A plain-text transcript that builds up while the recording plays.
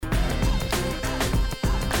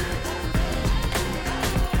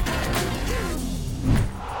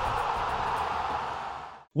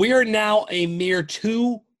We are now a mere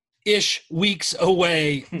 2-ish weeks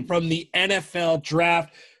away from the NFL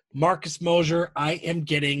draft. Marcus Mosher, I am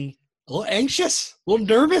getting a little anxious, a little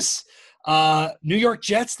nervous. New York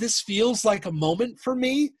Jets, this feels like a moment for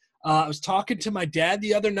me. I was talking to my dad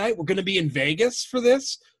the other night. We're going to be in Vegas for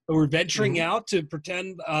this, but we're venturing out to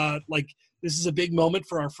pretend like this is a big moment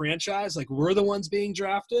for our franchise, like we're the ones being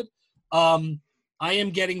drafted. I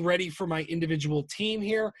am getting ready for my individual team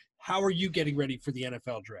here. How are you getting ready for the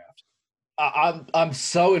NFL draft? I'm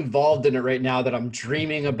so involved in it right now that I'm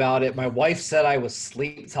dreaming about it. My wife said I was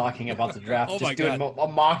sleep talking about the draft, just doing a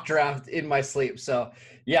mock draft in my sleep. So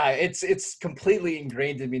yeah, it's completely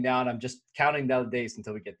ingrained in me now, and I'm just counting down the days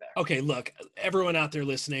until we get there. Okay, look, everyone out there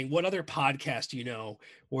listening, what other podcast do you know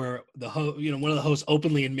where one of the hosts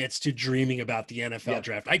openly admits to dreaming about the NFL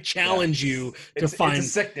draft? I challenge you to find. It's a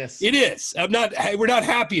sickness. It is. We're not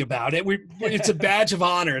happy about it. It's a badge of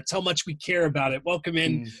honor. It's how much we care about it. Welcome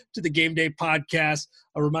in to the Game Day Podcast.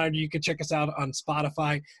 A reminder, you can check us out on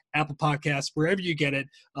Spotify, Apple Podcasts, wherever you get it.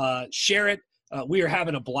 Share it. We are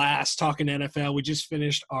having a blast talking NFL. We just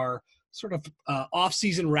finished our sort of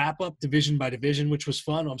off-season wrap-up division by division, which was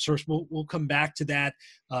fun. I'm sure we'll come back to that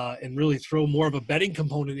and really throw more of a betting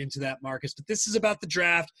component into that, Marcus. But this is about the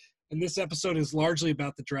draft, and this episode is largely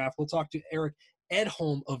about the draft. We'll talk to Eric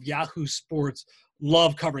Edholm of Yahoo Sports.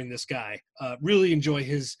 Love covering this guy. Really enjoy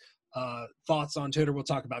his thoughts on Twitter. We'll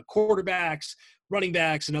talk about quarterbacks, running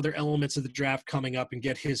backs, and other elements of the draft coming up and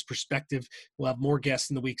get his perspective. We'll have more guests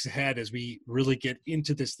in the weeks ahead as we really get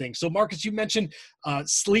into this thing. So, Marcus, you mentioned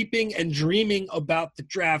sleeping and dreaming about the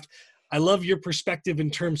draft. I love your perspective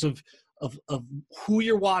in terms of who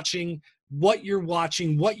you're watching, what you're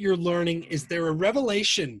learning. Is there a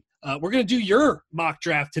revelation? We're going to do your mock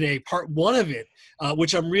draft today, part one of it,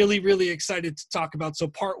 which I'm really, really excited to talk about. So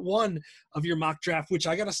part one of your mock draft, which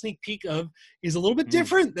I got a sneak peek of, is a little bit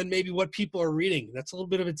different than maybe what people are reading. That's a little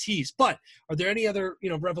bit of a tease. But are there any other,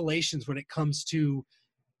 revelations when it comes to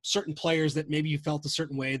certain players that maybe you felt a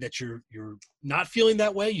certain way that you're not feeling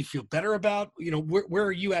that way, you feel better about? Where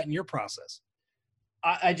are you at in your process?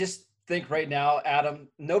 I just think right now, Adam,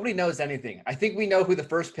 nobody knows anything. I think we know who the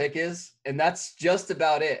first pick is, and that's just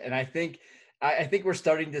about it. And I think we're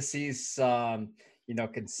starting to see some,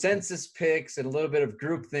 consensus picks and a little bit of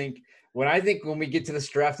groupthink. When we get to this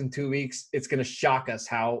draft in 2 weeks, it's going to shock us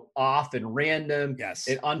how off and random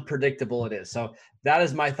and unpredictable it is. So that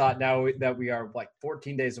is my thought now that we are like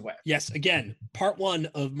 14 days away. Yes. Again, part one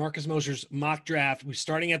of Marcus Mosher's mock draft. We're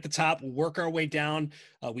starting at the top. We'll work our way down.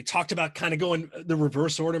 We talked about kind of going the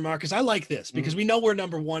reverse order, Marcus. I like this because we know where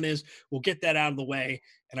number one is. We'll get that out of the way.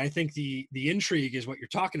 And I think the intrigue is what you're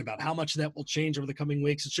talking about, how much that will change over the coming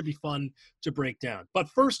weeks. It should be fun to break down. But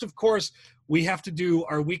first, of course, we have to do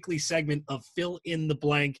our weekly segment of Fill in the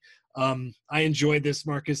Blank. I enjoyed this,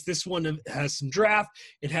 Marcus. This one has some draft.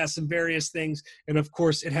 It has some various things. And, of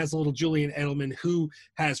course, it has a little Julian Edelman who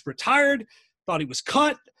has retired, thought he was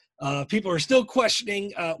cut. People are still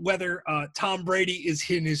questioning whether Tom Brady is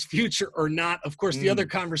in his future or not. Of course, the other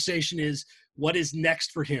conversation is what is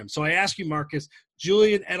next for him. So I ask you, Marcus,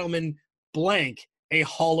 Julian Edelman blank a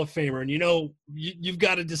Hall of Famer. And, you've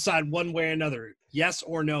got to decide one way or another, yes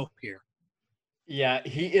or no here. Yeah,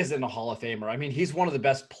 he isn't a Hall of Famer. I mean, he's one of the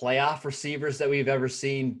best playoff receivers that we've ever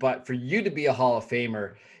seen. But for you to be a Hall of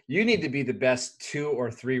Famer, you need to be the best 2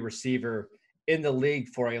 or 3 receiver in the league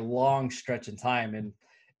for a long stretch in time. And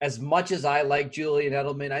as much as I like Julian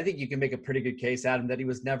Edelman, I think you can make a pretty good case, Adam, that he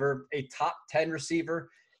was never a top 10 receiver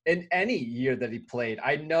in any year that he played.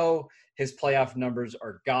 I know his playoff numbers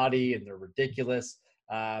are gaudy and they're ridiculous,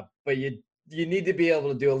 but you need to be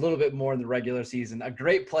able to do a little bit more in the regular season. A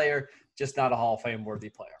great player, just not a Hall of Fame worthy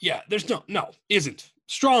player. Yeah, there's isn't.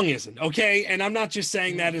 Strong isn't, okay? And I'm not just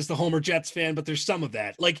saying that as the Homer Jets fan, but there's some of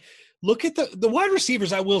that. Like, look at the wide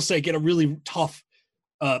receivers, I will say, get a really tough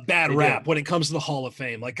bad rap when it comes to the Hall of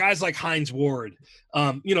Fame. Like guys like Hines Ward,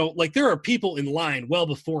 there are people in line well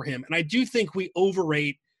before him. And I do think we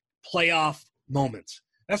overrate playoff moments.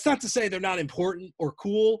 That's not to say they're not important or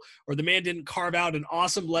cool, or the man didn't carve out an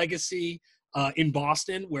awesome legacy in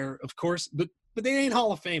Boston where, of course, but they ain't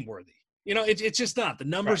Hall of Fame worthy. It's just not. The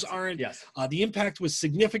numbers aren't. Yes. The impact was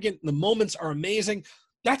significant. The moments are amazing.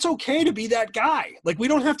 That's okay to be that guy. Like, we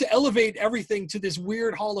don't have to elevate everything to this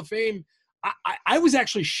weird Hall of Fame. I was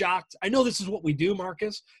actually shocked. I know this is what we do,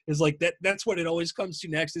 Marcus, is like that's what it always comes to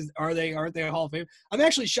next is, aren't they a Hall of Fame? I'm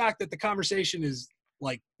actually shocked that the conversation is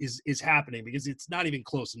happening because it's not even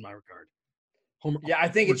close in my regard. I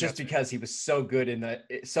think it's just because he was so good in the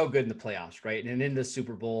playoffs, right? And in the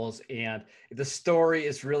Super Bowls, and the story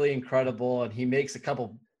is really incredible. And he makes a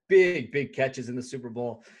couple big catches in the Super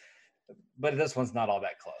Bowl. but this one's not all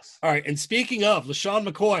that close. All right, and speaking of LeSean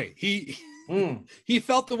McCoy, he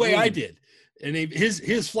felt the way I did. And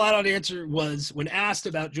his flat out answer was, when asked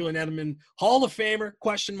about Julian Edelman, Hall of Famer, ?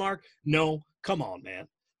 No, come on, man.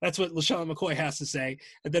 That's what LeSean McCoy has to say.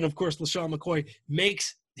 And then, of course, LeSean McCoy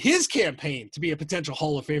makes his campaign to be a potential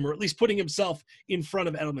Hall of Famer, or at least putting himself in front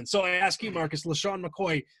of Edelman. So I ask you, Marcus, LeSean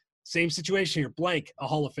McCoy, same situation here, blank, a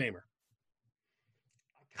Hall of Famer.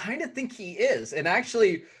 I kind of think he is. And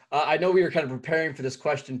actually, I know we were kind of preparing for this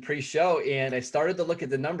question pre-show, and I started to look at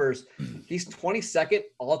the numbers. He's 22nd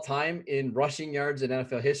all-time in rushing yards in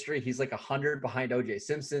NFL history. He's like 100 behind O.J.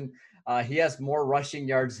 Simpson. He has more rushing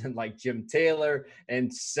yards than like Jim Taylor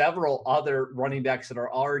and several other running backs that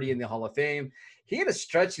are already in the Hall of Fame. He had a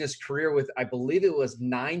stretch in his career with, I believe it was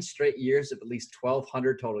 9 straight years of at least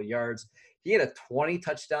 1,200 total yards. He had a 20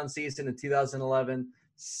 touchdown season in 2011,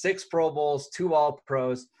 6 Pro Bowls, 2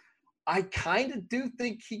 All-Pros. I kind of do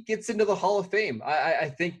think he gets into the Hall of Fame.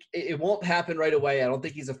 I think it won't happen right away. I don't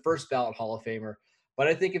think he's a first ballot Hall of Famer, but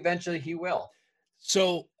I think eventually he will.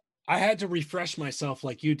 So I had to refresh myself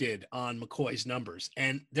like you did on McCoy's numbers,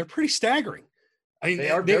 and they're pretty staggering. I mean, they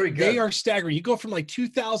are very good. They are staggering. You go from like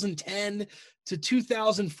 2010 to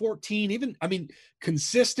 2014, even, I mean,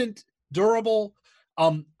 consistent, durable.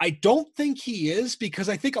 I don't think he is, because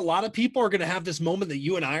I think a lot of people are going to have this moment that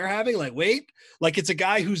you and I are having, like, wait, like it's a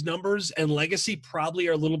guy whose numbers and legacy probably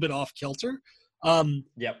are a little bit off kilter.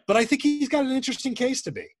 Yep. But I think he's got an interesting case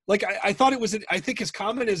to be. Like, I thought it was, I think his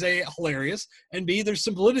comment is A, hilarious, and B, there's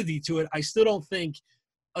some validity to it. I still don't think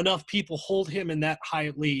enough people hold him in that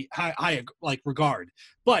high like regard.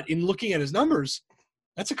 But in looking at his numbers,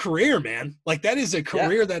 that's a career, man. Like, that is a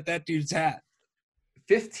career that dude's had.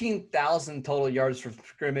 15,000 total yards from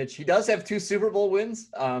scrimmage. He does have 2 Super Bowl wins.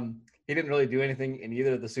 He didn't really do anything in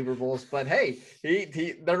either of the Super Bowls, but hey,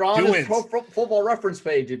 they're on his Pro Football Reference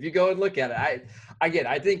page. If you go and look at it,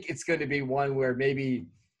 I think it's going to be one where maybe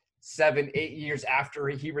 7-8 years after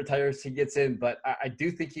he retires, he gets in, but I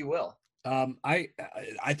do think he will. I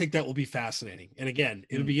think that will be fascinating. And again,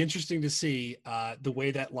 it'll be interesting to see the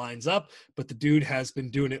way that lines up, but the dude has been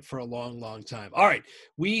doing it for a long, long time. All right.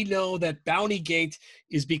 We know that Bounty Gate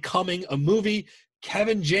is becoming a movie.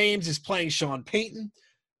 Kevin James is playing Sean Payton.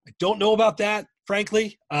 I don't know about that,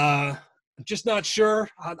 frankly. I'm just not sure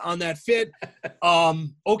on that fit.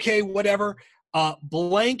 Okay, whatever.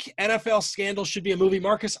 Blank NFL scandal should be a movie.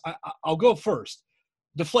 Marcus, I'll go first.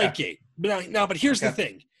 Deflategate. Now, but here's the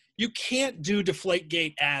thing. You can't do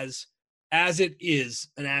Deflategate as it is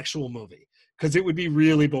an actual movie, because it would be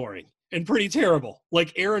really boring and pretty terrible,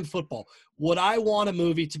 like Aaron Football. What I want a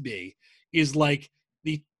movie to be is like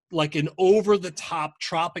an over-the-top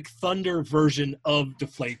Tropic Thunder version of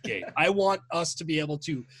Deflategate. I want us to be able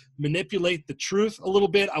to manipulate the truth a little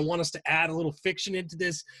bit. I want us to add a little fiction into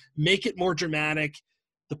this, make it more dramatic.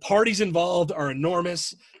 The parties involved are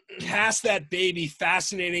enormous. Cast that baby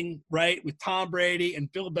fascinating, right, with Tom Brady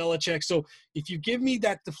and Bill Belichick. So if you give me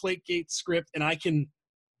that Deflategate script and I can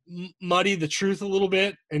muddy the truth a little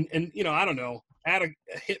bit and you know, I don't know, add a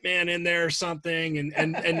hitman in there or something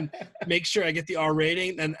and make sure I get the R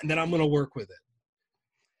rating, and then I'm going to work with it.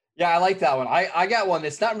 Yeah, I like that one. I got one.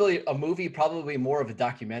 It's not really a movie, probably more of a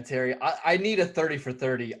documentary. I need a 30 for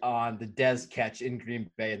 30 on the Dez catch in Green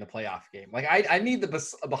Bay in the playoff game. Like, I need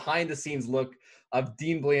the behind-the-scenes look of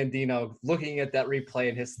Dean Blandino looking at that replay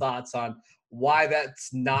and his thoughts on why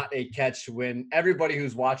that's not a catch when everybody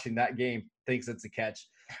who's watching that game thinks it's a catch.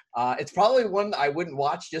 It's probably one I wouldn't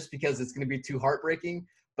watch just because it's going to be too heartbreaking,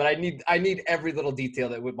 but I need every little detail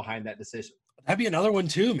that went behind that decision. That'd be another one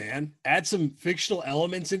too, man. Add some fictional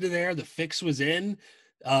elements into there. The fix was in.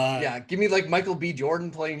 Give me like Michael B.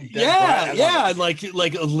 Jordan playing.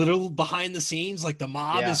 Like a little behind the scenes, like the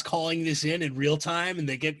mob is calling this in real time, and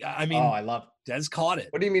they get. I mean, I love. Dez caught it.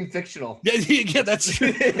 What do you mean fictional? Yeah, that's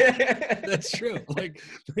true. That's true. Like,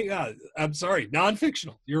 yeah, I'm sorry,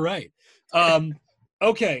 non-fictional. You're right.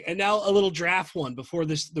 Okay, and now a little draft one before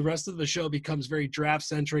the rest of the show becomes very draft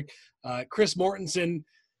centric. Chris Mortensen.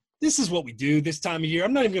 This is what we do this time of year.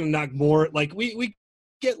 I'm not even going to knock more. Like, we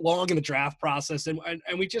get long in the draft process, and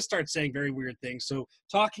we just start saying very weird things. So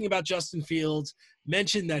talking about Justin Fields,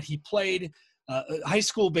 mentioned that he played high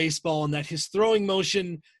school baseball and that his throwing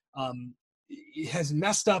motion has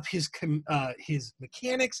messed up his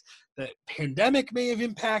mechanics. The pandemic may have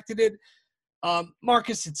impacted it.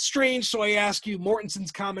 Marcus, it's strange, so I ask you,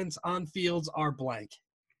 Mortensen's comments on Fields are blank.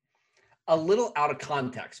 A little out of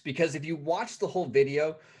context, because if you watch the whole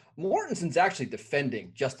video, Mortensen's actually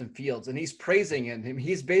defending Justin Fields, and he's praising him.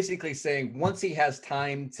 He's basically saying once he has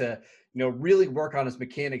time to, really work on his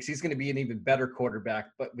mechanics, he's going to be an even better quarterback.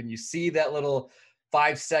 But when you see that little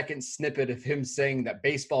 5-second snippet of him saying that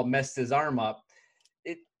baseball messed his arm up,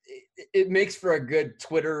 it makes for a good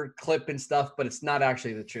Twitter clip and stuff, but it's not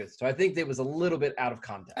actually the truth. So I think it was a little bit out of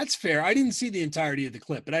context. That's fair. I didn't see the entirety of the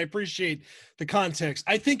clip, but I appreciate the context.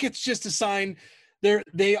 I think it's just a sign.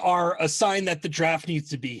 They are a sign that the draft needs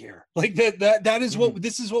to be here. Like that is what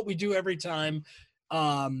this is what we do every time.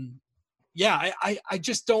 Yeah, I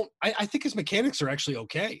just don't. I think his mechanics are actually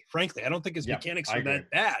okay. Frankly, I don't think his mechanics are that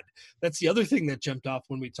bad. That's the other thing that jumped off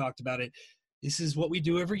when we talked about it. This is what we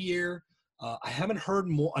do every year. I haven't heard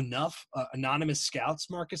enough anonymous scouts,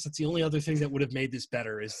 Marcus. That's the only other thing that would have made this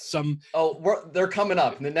better is some. Oh, they're coming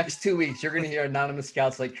up in the next 2 weeks. You're going to hear anonymous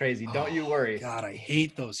scouts like crazy. Don't you worry. God, I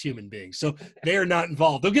hate those human beings. So they are not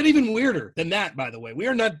involved. They'll get even weirder than that, by the way. We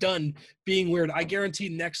are not done being weird. I guarantee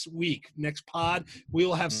next pod, we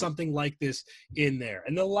will have something like this in there.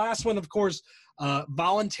 And the last one, of course,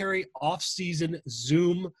 voluntary offseason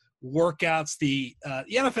Zoom workouts. The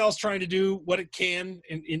NFL is trying to do what it can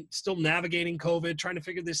in still navigating COVID, trying to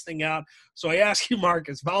figure this thing out. So I ask you,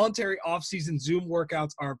 Marcus, voluntary offseason Zoom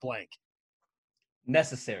workouts are blank.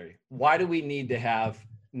 Necessary. Why do we need to have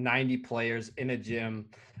 90 players in a gym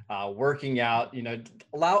working out?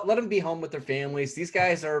 Let them be home with their families. These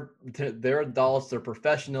guys they're adults, they're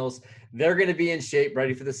professionals. They're going to be in shape,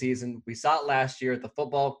 ready for the season. We saw it last year at the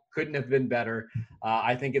football. Couldn't have been better.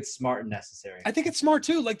 I think it's smart and necessary. I think it's smart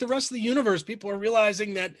too. Like the rest of the universe, people are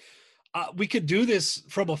realizing that we could do this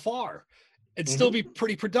from afar and still be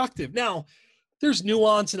pretty productive. Now, there's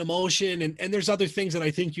nuance and emotion, and there's other things that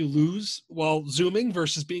I think you lose while Zooming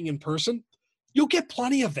versus being in person. You'll get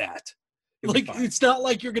plenty of that. Like, it's not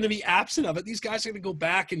like you're going to be absent of it. These guys are going to go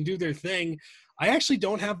back and do their thing. I actually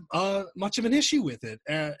don't have much of an issue with it.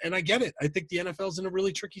 And I get it. I think the NFL's in a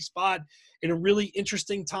really tricky spot in a really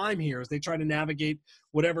interesting time here as they try to navigate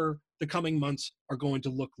whatever the coming months are going to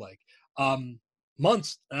look like.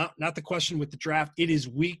 Months, not the question with the draft. It is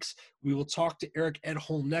weeks. We will talk to Eric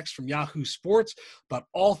Edholm next from Yahoo Sports about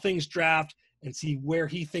all things draft and see where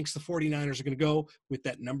he thinks the 49ers are going to go with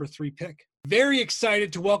that number 3 pick. Very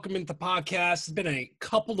excited to welcome into the podcast. It's been a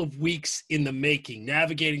couple of weeks in the making,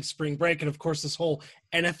 navigating spring break, and of course this whole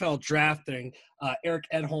NFL draft thing. Eric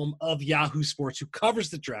Edholm of Yahoo Sports, who covers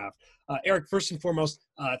the draft. Eric, first and foremost,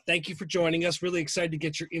 thank you for joining us. Really excited to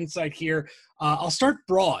get your insight here. I'll start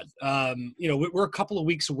broad. We're a couple of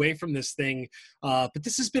weeks away from this thing, but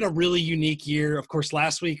this has been a really unique year. Of course,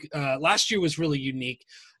 last year was really unique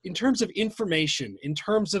in terms of information, in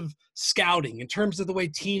terms of scouting, in terms of the way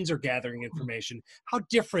teams are gathering information. How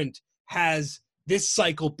different has this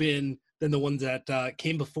cycle been than the ones that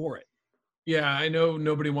came before it? Yeah, I know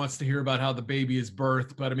nobody wants to hear about how the baby is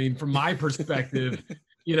birthed, but I mean, from my perspective,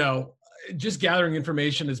 just gathering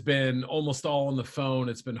information has been almost all on the phone.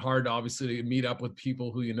 It's been hard, obviously, to meet up with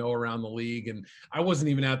people who around the league. And I wasn't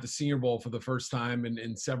even at the Senior Bowl for the first time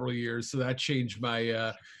in several years, so that changed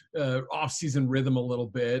my off-season rhythm a little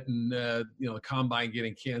bit, and the combine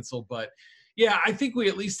getting canceled. But yeah, I think we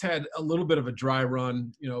at least had a little bit of a dry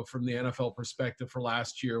run, from the NFL perspective for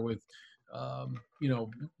last year with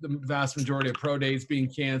the vast majority of pro days being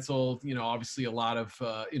canceled, obviously a lot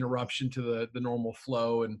of interruption to the normal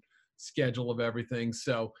flow and schedule of everything.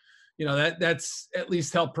 So, that's at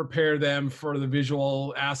least helped prepare them for the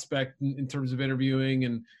visual aspect in terms of interviewing.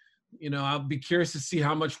 And, I'll be curious to see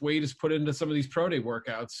how much weight is put into some of these pro day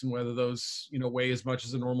workouts and whether those, weigh as much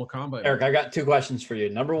as a normal combine. Eric, I got 2 questions for you.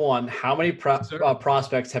 Number 1, how many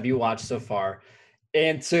prospects have you watched so far?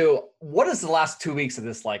 And 2, what is the last 2 weeks of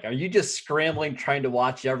this like? Are you just scrambling, trying to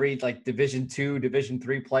watch every Division II, Division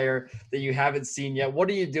III player that you haven't seen yet? What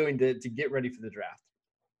are you doing to get ready for the draft?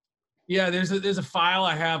 Yeah, there's a file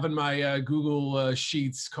I have in my Google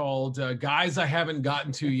Sheets called Guys I Haven't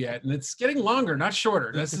Gotten to Yet, and it's getting longer, not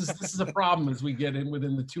shorter. This is a problem as we get in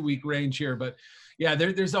within the 2-week range here. But yeah,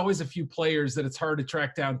 there's always a few players that it's hard to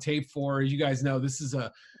track down tape for. As you guys know, this is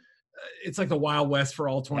it's like the Wild West for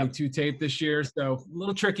all 22 tape this year, so a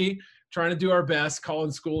little tricky. Trying to do our best,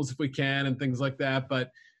 calling schools if we can, and things like that. But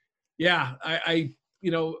yeah, I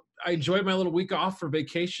enjoyed my little week off for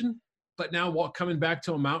vacation. But now coming back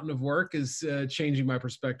to a mountain of work is changing my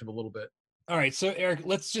perspective a little bit. All right. So, Eric,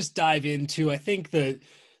 let's just dive into, I think that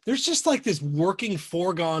there's just like this working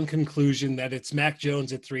foregone conclusion that it's Mac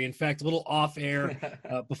Jones at 3. In fact, a little off air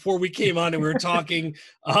before we came on and we were talking,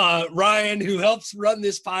 Ryan, who helps run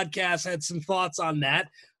this podcast, had some thoughts on that.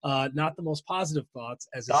 Not the most positive thoughts.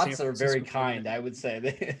 Thoughts are very kind, I would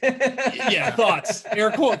say. Yeah, thoughts.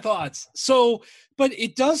 Air quote thoughts. So, but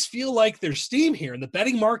it does feel like there's steam here in the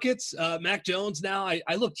betting markets. Mac Jones now,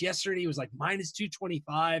 I looked yesterday, he was like minus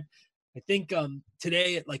 225. I think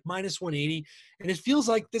today at like minus 180, and it feels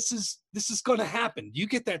like this is going to happen. Do you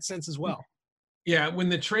get that sense as well? Yeah, when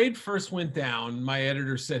the trade first went down, my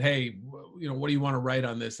editor said, "Hey, what do you want to write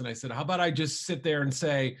on this?" And I said, "How about I just sit there and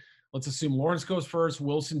say, let's assume Lawrence goes first,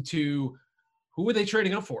 Wilson 2. Who are they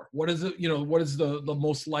trading up for? What is it? What is the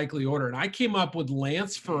most likely order?" And I came up with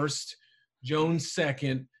Lance first, Jones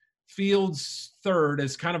second, Fields third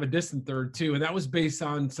as kind of a distant third too, and that was based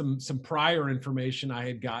on some prior information I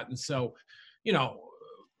had gotten. So,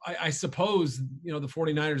 I suppose, the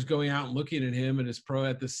 49ers going out and looking at him and his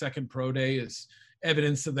at the second pro day is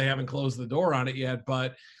evidence that they haven't closed the door on it yet.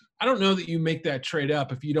 But I don't know that you make that trade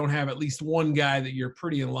up if you don't have at least one guy that you're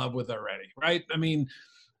pretty in love with already, right? I mean,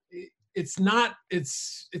 it's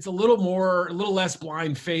a little less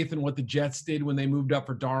blind faith than what the Jets did when they moved up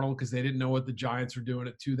for Darnold, because they didn't know what the Giants were doing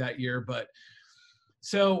at 2 that year. But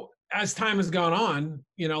so as time has gone on,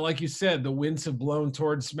 like you said, the winds have blown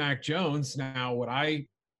towards Mac Jones. Now, would I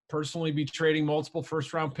personally be trading multiple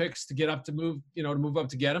first-round picks to get up to move up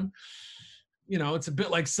to get him? It's a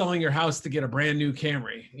bit like selling your house to get a brand new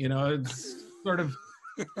Camry. It's sort of,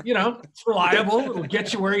 it's reliable. It'll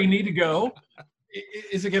get you where you need to go.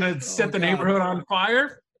 Is it going to set the neighborhood on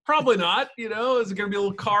fire? Probably not. Is it going to be a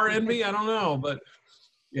little car envy? I don't know. But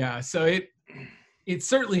yeah, so it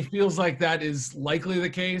certainly feels like that is likely the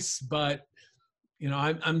case. But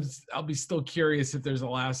I'll be still curious if there's a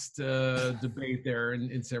last debate there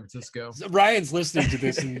in San Francisco. So Ryan's listening to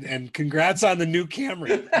this, and congrats on the new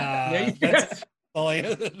Camry. That's all I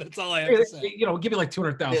have to say. Give me like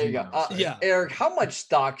 200,000. There you go. Yeah, Eric, how much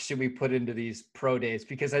stock should we put into these pro days?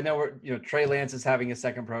 Because I know Trey Lance is having a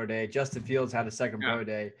second pro day. Justin Fields had a second pro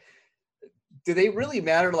day. Do they really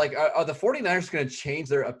matter? Like, are the 49ers going to change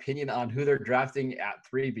their opinion on who they're drafting at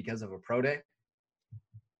 3 because of a pro day?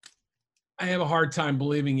 I have a hard time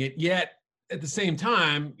believing it. Yet at the same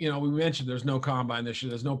time, we mentioned there's no combine this year.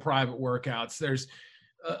 There's no private workouts. There's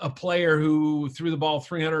a player who threw the ball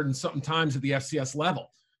 300 and something times at the FCS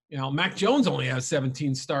level. Mac Jones only has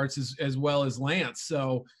 17 starts as well as Lance.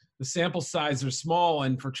 So the sample size are small.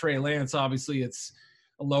 And for Trey Lance, obviously it's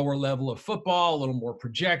a lower level of football, a little more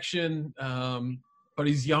projection. But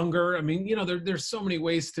he's younger. I mean, there's so many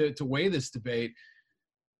ways to weigh this debate.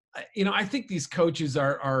 I think these coaches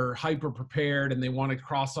are hyper prepared and they want to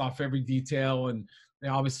cross off every detail, and they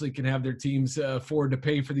obviously can have their teams afford to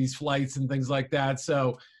pay for these flights and things like that.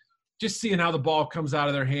 So just seeing how the ball comes out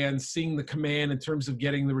of their hands, seeing the command in terms of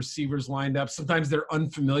getting the receivers lined up. Sometimes they're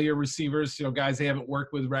unfamiliar receivers, guys they haven't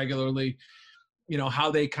worked with regularly, how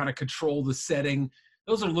they kind of control the setting.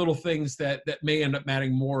 Those are little things that may end up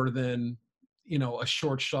mattering more than, a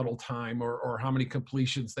short shuttle time or how many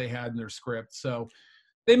completions they had in their script. So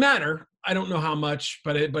they matter. I don't know how much,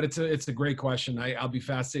 but it's a great question. I'll be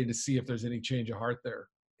fascinated to see if there's any change of heart there.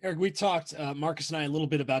 Eric, we talked, Marcus and I, a little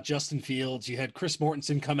bit about Justin Fields. You had Chris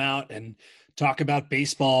Mortensen come out and talk about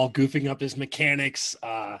baseball, goofing up his mechanics.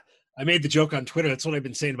 I made the joke on Twitter. That's what I've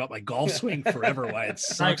been saying about my golf swing forever, why it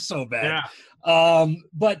sucks so bad. Yeah.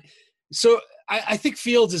 But so I think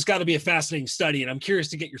Fields has got to be a fascinating study, and I'm curious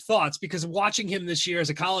to get your thoughts, because watching him this year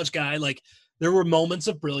as a college guy, like, there were moments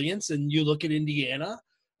of brilliance, and you look at Indiana,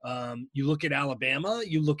 you look at Alabama,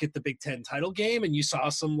 you look at the Big Ten title game, and you saw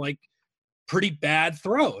some like pretty bad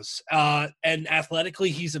throws. And athletically,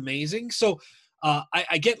 he's amazing. So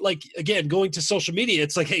I get, like, again, going to social media,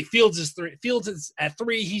 it's like, hey, Fields is at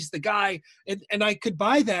 3. He's the guy. And I could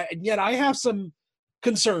buy that. And yet I have some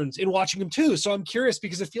concerns in watching him too. So I'm curious,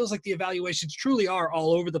 because it feels like the evaluations truly are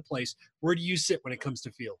all over the place. Where do you sit when it comes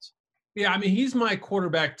to Fields? Yeah, I mean, he's my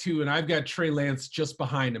quarterback too, and I've got Trey Lance just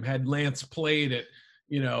behind him. Had Lance played at,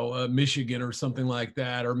 Michigan or something like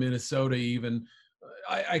that, or Minnesota even,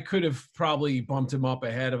 I could have probably bumped him up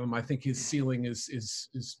ahead of him. I think his ceiling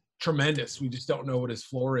is tremendous. We just don't know what his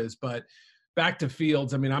floor is. But back to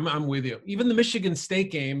Fields, I mean, I'm with you. Even the Michigan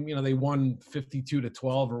State game, they won 52-12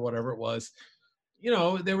 or whatever it was.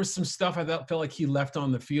 There was some stuff I felt like he left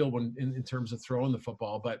on the field in terms of throwing the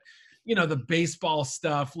football. But, the baseball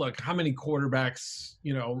stuff, look, how many quarterbacks,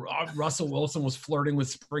 Russell Wilson was flirting with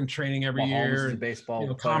spring training every year. And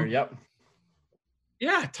baseball player, yep.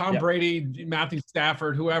 Yeah, Tom Brady, Matthew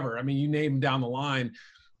Stafford, whoever. I mean, you name them down the line.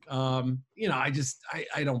 I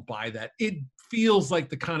don't buy that. It feels like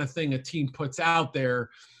the kind of thing a team puts out there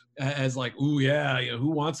as like, ooh, yeah, who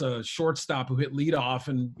wants a shortstop who hit leadoff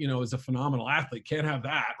and, is a phenomenal athlete? Can't have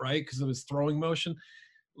that, right? Because of his throwing motion.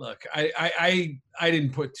 Look, I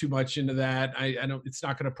didn't put too much into that. I don't. It's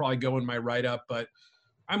not going to probably go in my write-up, but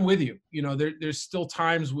I'm with you. There's still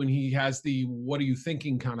times when he has the "what are you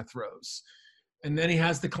thinking" kind of throws, and then he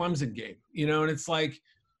has the Clemson game. And it's like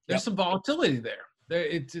there's some volatility there.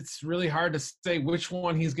 It's really hard to say which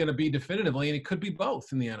one he's going to be definitively, and it could be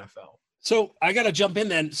both in the NFL. So I got to jump in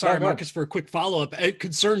then. Sorry, No. Marcus, for a quick follow-up. A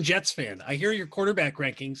concerned Jets fan. I hear your quarterback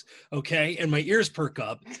rankings, okay, and my ears perk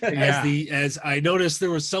up as I noticed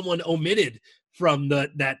there was someone omitted from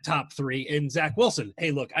that top 3, and Zach Wilson.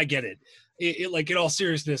 Hey, look, I get it. Like, in all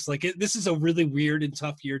seriousness, this is a really weird and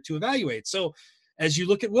tough year to evaluate. So as you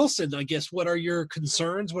look at Wilson, I guess, what are your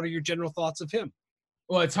concerns? What are your general thoughts of him?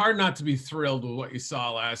 Well, it's hard not to be thrilled with what you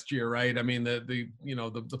saw last year, right? I mean, the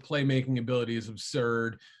playmaking ability is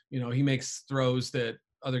absurd. He makes throws that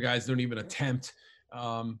other guys don't even attempt.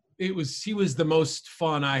 He was the most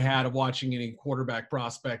fun I had of watching any quarterback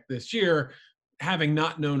prospect this year, having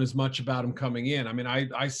not known as much about him coming in. I mean,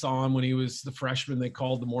 I saw him when he was the freshman they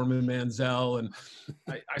called the Mormon Manziel, and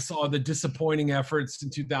I saw the disappointing efforts in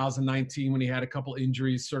 2019 when he had a couple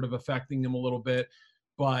injuries sort of affecting him a little bit.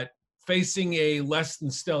 But facing a less than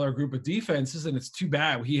stellar group of defenses, and it's too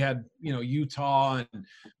bad. He had, Utah and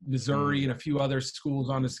Missouri and a few other schools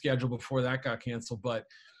on his schedule before that got canceled. But,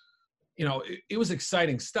 it was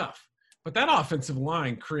exciting stuff. But that offensive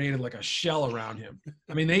line created like a shell around him.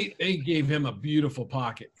 I mean, they gave him a beautiful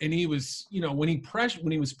pocket. And he was, when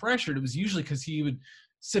he was pressured, it was usually because he would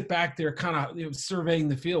sit back there kind of surveying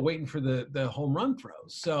the field, waiting for the home run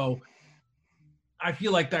throws. So I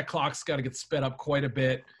feel like that clock's got to get sped up quite a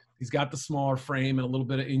bit. He's got the smaller frame and a little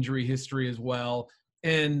bit of injury history as well.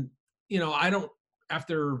 And,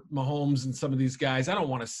 after Mahomes and some of these guys, I don't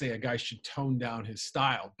want to say a guy should tone down his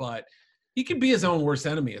style, but he can be his own worst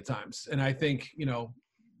enemy at times. And I think,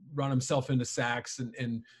 run himself into sacks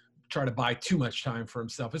and try to buy too much time for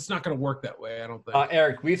himself. It's not going to work that way, I don't think.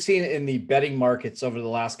 Eric, we've seen in the betting markets over the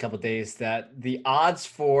last couple of days that the odds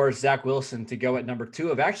for Zach Wilson to go at number 2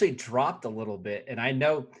 have actually dropped a little bit. And I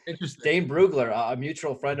know Dane Brugler, a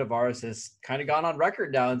mutual friend of ours, has kind of gone on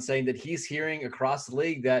record now and saying that he's hearing across the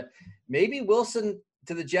league that maybe Wilson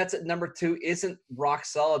to the Jets at number 2 isn't rock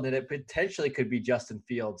solid, and it potentially could be Justin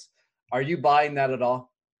Fields. Are you buying that at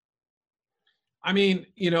all? I mean,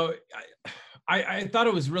 I thought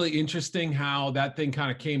it was really interesting how that thing kind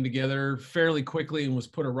of came together fairly quickly and was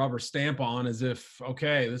put a rubber stamp on as if,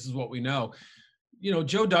 okay, this is what we know.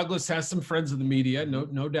 Joe Douglas has some friends of the media,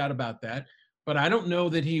 no doubt about that. But I don't know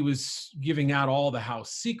that he was giving out all the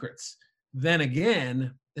house secrets. Then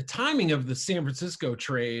again, the timing of the San Francisco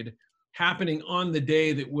trade happening on the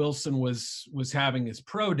day that Wilson was having his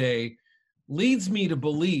pro day leads me to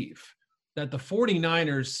believe that the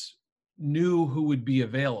 49ers knew who would be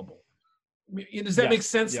available. Does that make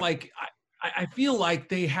sense? Yeah. Like, I feel like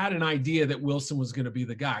they had an idea that Wilson was going to be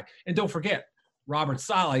the guy. And don't forget, Robert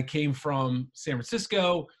Saleh came from San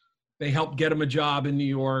Francisco. They helped get him a job in New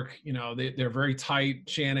York. They're very tight.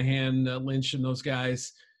 Shanahan, Lynch, and those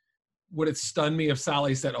guys. Would it stun me if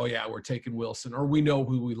Saleh said, oh, yeah, we're taking Wilson, or we know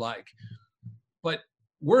who we like? But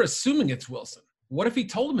we're assuming it's Wilson. What if he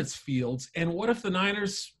told him it's Fields? And what if the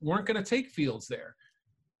Niners weren't going to take Fields there?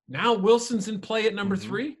 Now Wilson's in play at number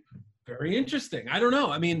 3. Very interesting. I don't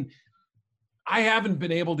know. I mean, I haven't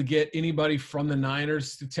been able to get anybody from the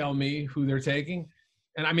Niners to tell me who they're taking.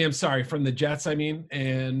 And I mean, I'm sorry, from the Jets,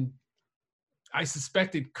 and I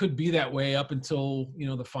suspect it could be that way up until,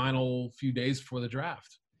 the final few days before the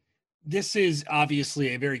draft. This is obviously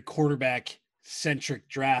a very quarterback-centric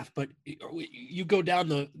draft, but you go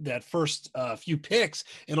down that first few picks,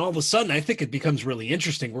 and all of a sudden, I think it becomes really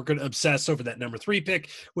interesting. We're going to obsess over that number 3 pick,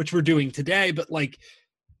 which we're doing today. But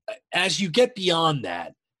as you get beyond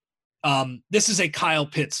that, this is a Kyle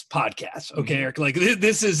Pitts podcast, okay, Eric?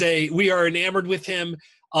 This is we are enamored with him.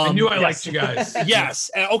 I knew I liked you guys. Yes.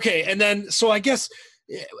 Okay. And then, so I guess,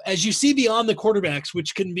 as you see beyond the quarterbacks,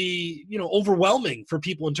 which can be, overwhelming for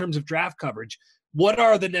people in terms of draft coverage, what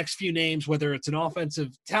are the next few names, whether it's an offensive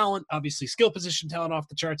talent, obviously skill position talent off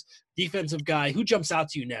the charts, defensive guy, who jumps out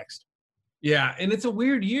to you next? Yeah, and it's a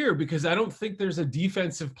weird year because I don't think there's a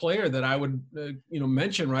defensive player that I would,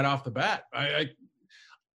 mention right off the bat.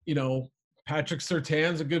 Patrick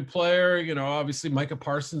Surtain's a good player. Obviously Micah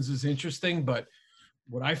Parsons is interesting, but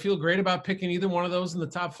would I feel great about picking either one of those in the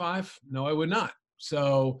top 5? No, I would not.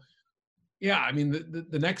 So, yeah, I mean,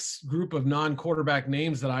 the next group of non-quarterback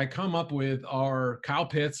names that I come up with are Kyle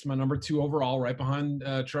Pitts, my number 2 overall, right behind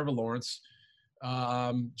Trevor Lawrence.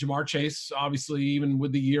 Jamar Chase, obviously, even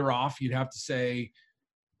with the year off, you'd have to say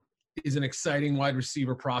is an exciting wide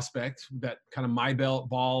receiver prospect, that kind of my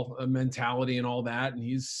ball mentality and all that. And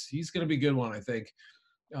he's going to be a good one, I think.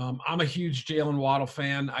 I'm a huge Jalen Waddle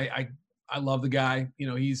fan. I love the guy.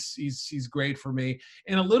 He's great for me.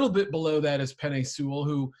 And a little bit below that is Penei Sewell,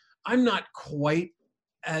 who I'm not quite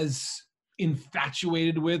as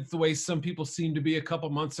infatuated with the way some people seem to be a couple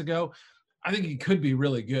months ago. I think he could be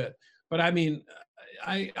really good. But I mean,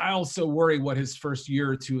 I also worry what his first year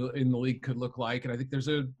or two in the league could look like. And I think there's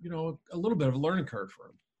a little bit of a learning curve for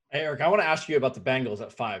him. Hey, Eric, I want to ask you about the Bengals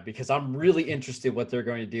at 5 because I'm really interested what they're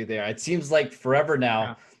going to do there. It seems like forever now,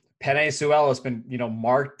 Yeah. Penei Sewell has been,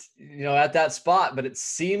 marked, at that spot. But it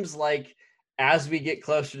seems like as we get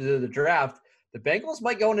closer to the draft, the Bengals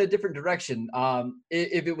might go in a different direction.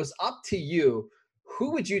 If it was up to you,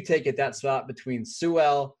 who would you take at that spot between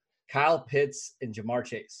Sewell, Kyle Pitts, and Jamar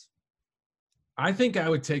Chase? I think I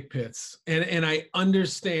would take Pitts. And I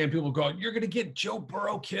understand people going, you're going to get Joe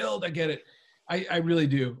Burrow killed. I get it. I really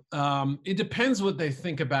do. It depends what they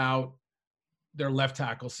think about their left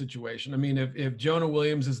tackle situation. I mean, if Jonah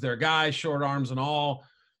Williams is their guy, short arms and all,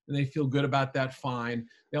 and they feel good about that, fine.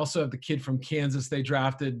 They also have the kid from Kansas they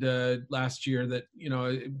drafted last year that,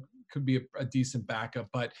 it could be a decent backup.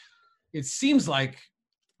 But it seems like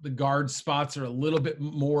the guard spots are a little bit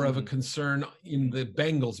more of a concern in the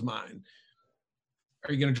Bengals' mind.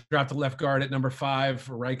 Are you going to draft the left guard at number 5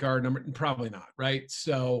 or right guard number? Probably not, right?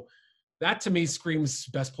 So that to me screams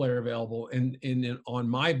best player available. And on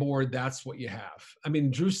my board, that's what you have. I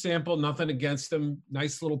mean, Drew Sample, nothing against him.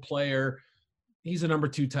 Nice little player. He's a number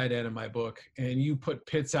 2 tight end in my book. And you put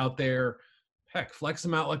Pitts out there, heck, flex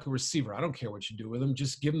him out like a receiver. I don't care what you do with him.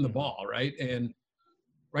 Just give him the ball, right? And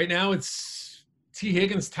right now it's T.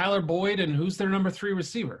 Higgins, Tyler Boyd, and who's their number 3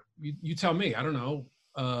 receiver? You tell me. I don't know.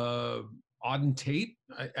 Auden Tate?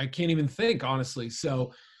 I can't even think, honestly.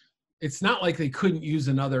 So it's not like they couldn't use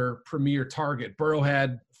another premier target. Burrow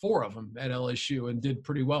had 4 of them at LSU and did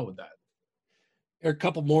pretty well with that. A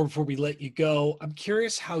couple more before we let you go. I'm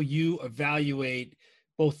curious how you evaluate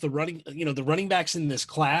both the running backs in this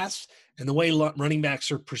class and the way running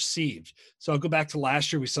backs are perceived. So I'll go back to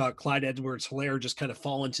last year. We saw Clyde Edwards-Helaire just kind of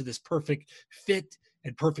fall into this perfect fit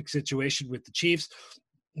and perfect situation with the Chiefs.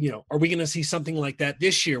 Are we going to see something like that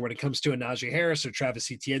this year when it comes to a Najee Harris or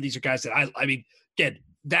Travis Etienne? These are guys that I mean, again,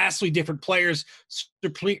 vastly different players,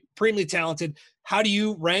 supremely talented. How do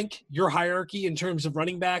you rank your hierarchy in terms of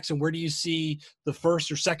running backs, and where do you see the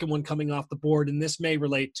first or second one coming off the board? And this may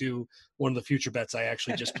relate to one of the future bets I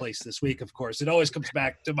actually just placed this week. Of course, it always comes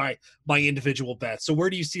back to my individual bets. So where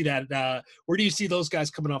do you see that? Where do you see those guys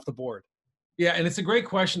coming off the board? Yeah, and it's a great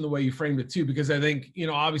question the way you framed it too, because I think,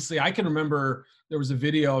 obviously I can remember there was a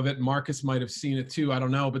video of it. Marcus might have seen it too. I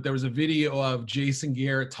don't know, but there was a video of Jason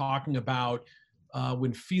Garrett talking about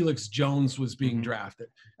when Felix Jones was being drafted.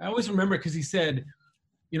 I always remember because he said,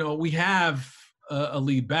 we have a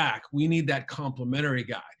lead back. We need that complementary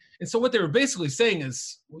guy. And so what they were basically saying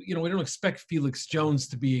is, we don't expect Felix Jones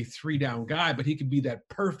to be a 3-down guy, but he could be that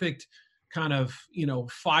perfect kind of,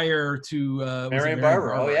 fire to Marion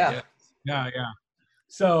Barber. Oh, yeah. Yeah.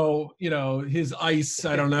 So, his ice,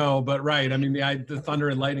 I don't know, but right. I mean, the thunder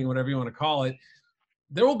and lightning, whatever you want to call it,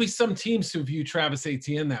 there will be some teams who view Travis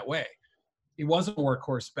Etienne that way. He wasn't a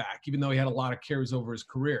workhorse back, even though he had a lot of carries over his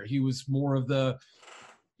career. He was more of the,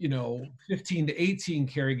 15 to 18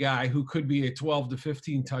 carry guy who could be a 12 to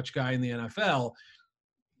 15 touch guy in the NFL.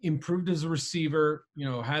 Improved as a receiver,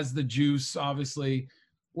 has the juice, obviously.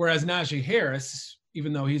 Whereas Najee Harris,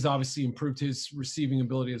 even though he's obviously improved his receiving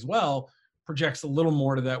ability as well, projects a little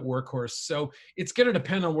more to that workhorse. So it's going to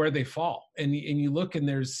depend on where they fall. And you look and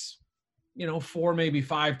there's, 4, maybe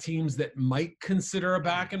 5 teams that might consider a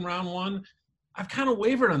back in round 1. I've kind of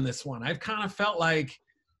wavered on this one. I've kind of felt like,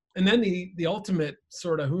 and then the ultimate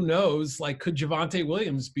sort of who knows, like could Javonte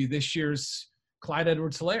Williams be this year's Clyde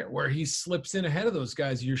Edwards-Helaire, where he slips in ahead of those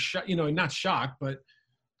guys? You're not shocked, but,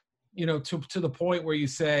 to the point where you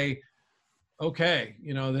say, okay,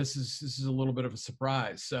 this is a little bit of a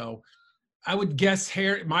surprise. So I would guess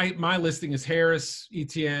my listing is Harris,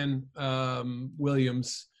 Etienne,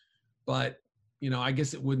 Williams, but I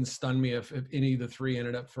guess it wouldn't stun me if any of the 3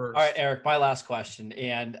 ended up first. All right, Eric, my last question,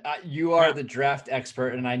 and you are the draft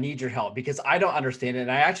expert, and I need your help because I don't understand it,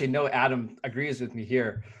 and I actually know Adam agrees with me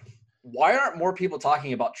here. Why aren't more people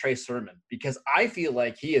talking about Trey Sermon? Because I feel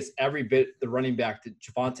like he is every bit the running back that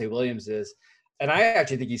Javonte Williams is. And I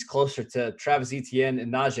actually think he's closer to Travis Etienne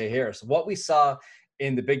and Najee Harris. What we saw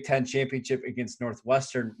in the Big Ten championship against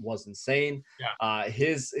Northwestern was insane. Yeah.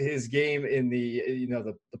 His game in the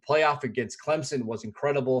playoff against Clemson was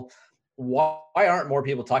incredible. Why aren't more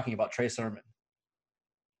people talking about Trey Sermon?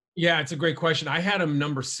 Yeah, it's a great question. I had him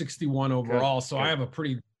number 61 overall, so I have a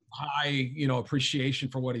pretty high, appreciation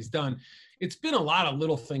for what he's done. It's been a lot of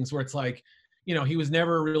little things where it's like, he was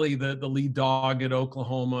never really the lead dog at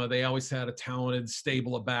Oklahoma. They always had a talented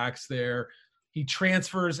stable of backs there. He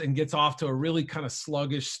transfers and gets off to a really kind of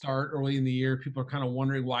sluggish start early in the year. People are kind of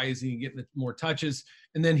wondering why is he getting more touches.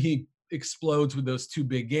 And then he explodes with those 2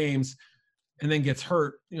 big games. and then gets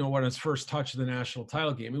hurt, when his first touch of the national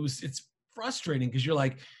title game. It's frustrating because you're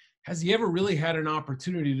like, has he ever really had an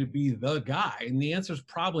opportunity to be the guy? And the answer is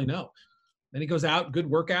probably no. Then he goes out, good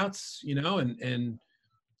workouts, and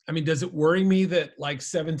I mean, does it worry me that like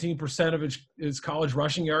 17% of his college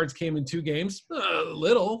rushing yards came in 2 games? A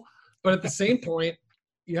little, but at the same point,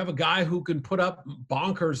 you have a guy who can put up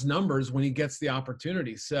bonkers numbers when he gets the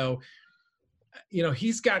opportunity. So,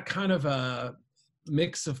 he's got kind of a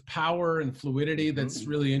mix of power and fluidity that's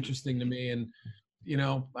really interesting to me. And,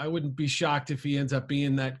 I wouldn't be shocked if he ends up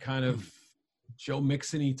being that kind of Joe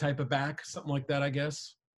Mixon-y type of back, something like that, I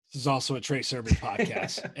guess. This is also a Trey Sermon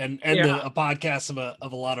podcast and Yeah. a podcast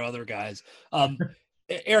of a lot of other guys.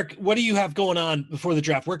 Eric, what do you have going on before the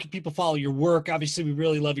draft? Where can people follow your work? Obviously, we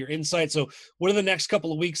really love your insight. So what do the next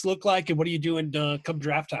couple of weeks look like, and what are you doing come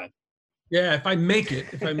draft time? Yeah, if I make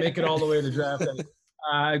it all the way to draft day,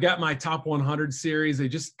 I got my top 100 series. They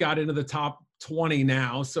just got into the top 20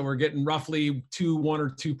 now, so we're getting roughly 1 or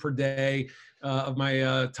 2 per day of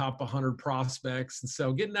my top 100 prospects. And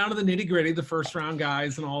so getting down to the nitty gritty, the first round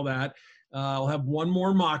guys and all that. I'll have one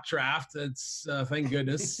more mock draft. That's thank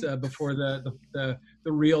goodness before the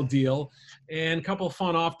real deal, and a couple of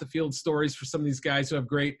fun off the field stories for some of these guys who have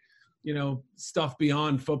great, stuff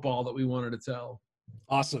beyond football that we wanted to tell.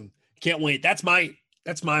 Awesome. Can't wait. That's my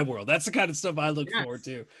world. That's the kind of stuff I look forward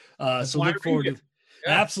to. So look forward to.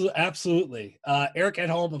 Yeah. Absolutely. Eric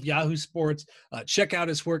Edholm of Yahoo Sports. Check out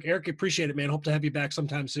his work. Eric, appreciate it, man. Hope to have you back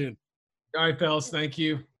sometime soon. All right, fellas. Thank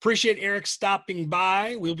you. Appreciate Eric stopping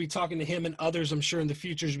by. We'll be talking to him and others, I'm sure, in the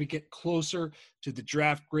future as we get closer to the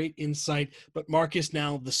draft. Great insight. But Marcus,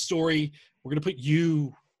 now the story, we're going to put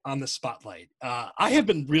you on the spotlight. I have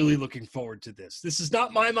been really looking forward to this. This is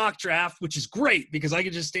not my mock draft, which is great because I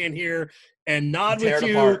can just stand here and nod with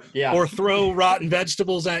you or throw rotten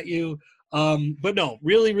vegetables at you. But no,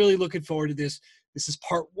 really, really looking forward to this. This is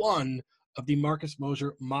part 1 of the Marcus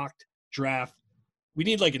Mosher mock draft. We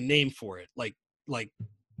need like a name for it, like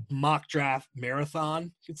mock draft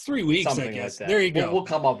marathon. It's 3 weeks, something I guess. Like that. There you go. We'll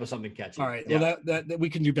come up with something catchy. All right. Yeah. Well, that we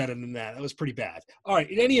can do better than that. That was pretty bad. All right.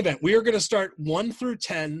 In any event, we are going to start 1 through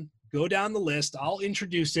 10. Go down the list. I'll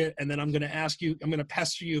introduce it, and then I'm going to ask you. I'm going to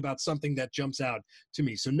pester you about something that jumps out to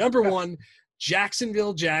me. So number 1,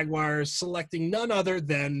 Jacksonville Jaguars selecting none other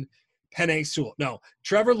than Penei Sewell. No,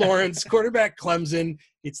 Trevor Lawrence, quarterback, Clemson.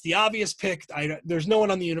 It's the obvious pick. There's no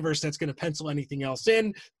one on the universe that's going to pencil anything else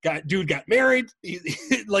in. Dude got married. He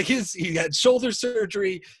had shoulder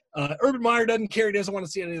surgery. Urban Meyer doesn't care. He doesn't want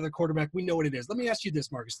to see any other quarterback. We know what it is. Let me ask you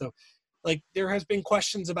this, Marcus, though. Like, there has been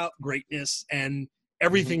questions about greatness and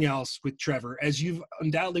everything else with Trevor. As you've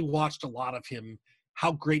undoubtedly watched a lot of him,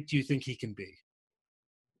 how great do you think he can be?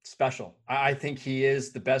 Special. I think he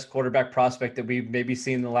is the best quarterback prospect that we've maybe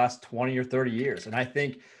seen in the last 20 or 30 years. And I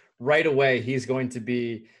think right away he's going to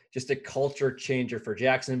be just a culture changer for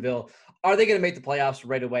Jacksonville. Are they going to make the playoffs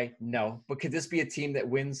right away? No. But could this be a team that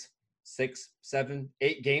wins 6, 7,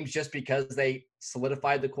 8 games just because they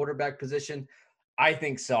solidified the quarterback position? I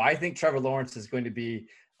think so. I think Trevor Lawrence is going to be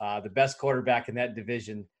the best quarterback in that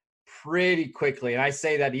division pretty quickly. And I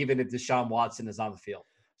say that even if Deshaun Watson is on the field.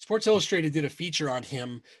 Sports Illustrated did a feature on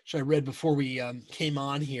him, which I read before we came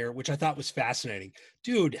on here, which I thought was fascinating.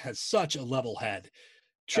 Dude has such a level head.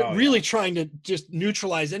 Really trying to just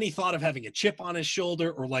neutralize any thought of having a chip on his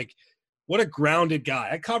shoulder or like, what a grounded guy.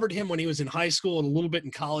 I covered him when he was in high school and a little bit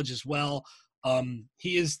in college as well.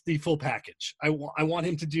 He is the full package. I want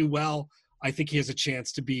him to do well. I think he has a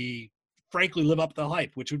chance to be, frankly, live up to the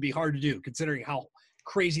hype, which would be hard to do considering how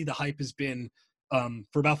crazy the hype has been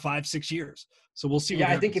for about 5-6 years. So we'll see. Yeah,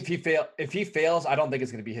 I think if he fails, I don't think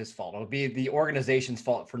it's going to be his fault. It'll be the organization's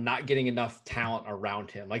fault for not getting enough talent around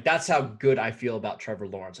him. Like, that's how good I feel about Trevor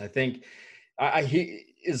Lawrence. I think he,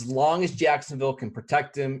 as long as Jacksonville can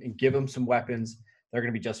protect him and give him some weapons, they're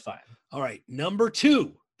going to be just fine. All right, number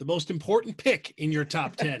 2, the most important pick in your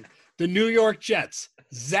top 10, the New York Jets,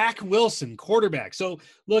 Zach Wilson, quarterback. So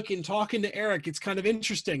look, in talking to Eric, it's kind of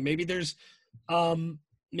interesting. Maybe there's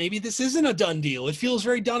maybe this isn't a done deal. It feels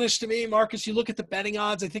very doneish to me, Marcus. You look at the betting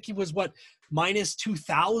odds. I think he was minus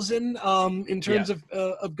 2,000 in terms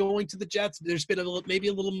of going to the Jets. There's been maybe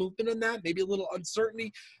a little movement on that, maybe a little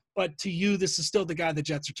uncertainty. But to you, this is still the guy the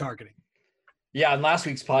Jets are targeting. Yeah, on last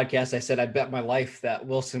week's podcast, I said I bet my life that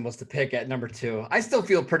Wilson was the pick at number 2. I still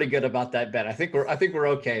feel pretty good about that bet. I think we're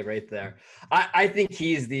okay right there. I think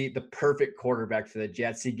he's the perfect quarterback for the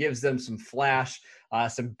Jets. He gives them some flash,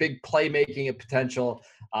 some big playmaking potential.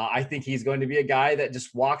 I think he's going to be a guy that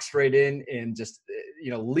just walks right in and just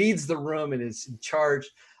leads the room and is in charge.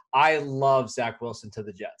 I love Zach Wilson to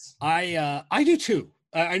the Jets. I do too.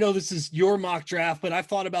 I know this is your mock draft, but I've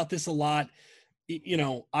thought about this a lot.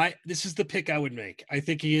 this is the pick I would make. I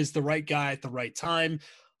think he is the right guy at the right time.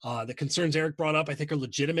 The concerns Eric brought up, I think, are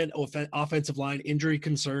legitimate offensive line injury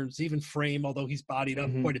concerns, even Frame, although he's bodied up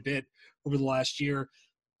quite a bit over the last year.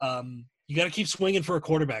 You got to keep swinging for a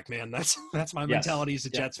quarterback, man. That's my mentality as a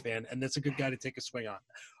Jets fan, and that's a good guy to take a swing on.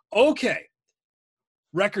 Okay.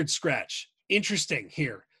 Record scratch. Interesting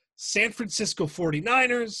here. San Francisco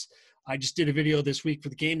 49ers. I just did a video this week for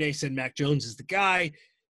the game day, said Mac Jones is the guy.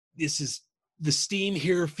 The steam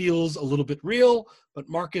here feels a little bit real, but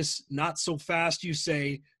Marcus, not so fast. You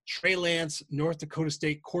say Trey Lance, North Dakota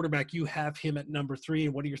State quarterback. You have him at number 3.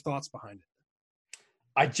 And what are your thoughts behind it?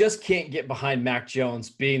 I just can't get behind Mac Jones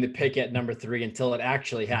being the pick at number 3 until it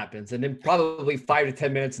actually happens. And then probably 5 to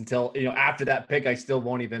 10 minutes until, after that pick, I still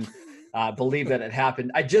won't even believe that it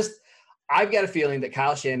happened. I've got a feeling that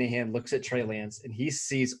Kyle Shanahan looks at Trey Lance and he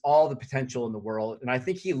sees all the potential in the world. And I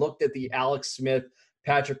think he looked at the Alex Smith,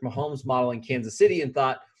 Patrick Mahomes model in Kansas City and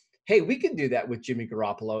thought, hey, we can do that with Jimmy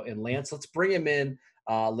Garoppolo and Lance. Let's bring him in.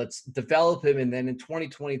 Let's develop him. And then in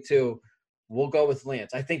 2022, we'll go with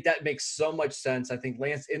Lance. I think that makes so much sense. I think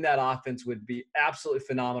Lance in that offense would be absolutely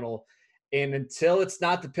phenomenal. And until it's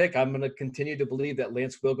not the pick, I'm going to continue to believe that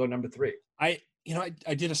Lance will go number 3. I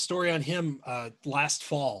did a story on him last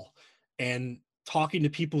fall, and talking to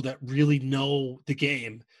people that really know the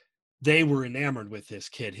game, they were enamored with this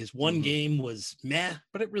kid. His one game was meh,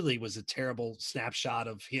 but it really was a terrible snapshot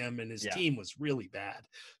of him, and his team was really bad.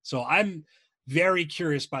 So I'm very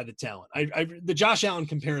curious by the talent. The Josh Allen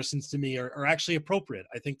comparisons to me are actually appropriate.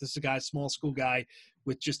 I think this is a guy, small school guy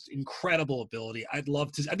with just incredible ability. I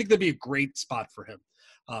think that'd be a great spot for him.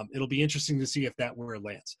 It'll be interesting to see if that were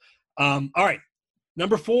Lance. All right.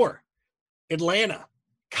 Number 4, Atlanta,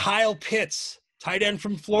 Kyle Pitts, tight end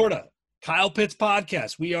from Florida. Kyle Pitts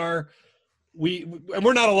podcast. And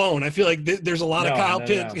we're not alone. I feel like there's a lot of Kyle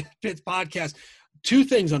Pitts podcasts. 2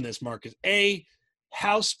 things on this, Marcus. A,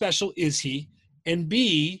 how special is he? And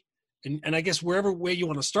B, and I guess wherever way you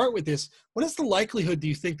want to start with this, what is the likelihood, do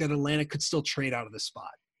you think, that Atlanta could still trade out of this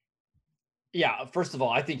spot? Yeah, first of all,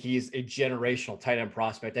 I think he's a generational tight end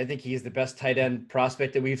prospect. I think he's the best tight end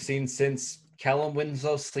prospect that we've seen since Kellen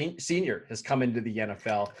Winslow Sr. has come into the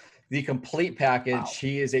NFL. The complete package. Wow.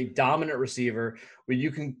 He is a dominant receiver where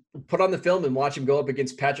you can put on the film and watch him go up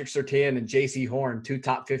against Patrick Surtain and J.C. Horn, 2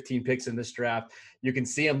 top 15 picks in this draft. You can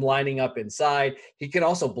see him lining up inside. He can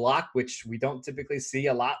also block, which we don't typically see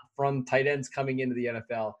a lot from tight ends coming into the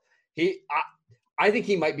NFL. I think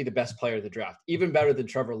he might be the best player of the draft, even better than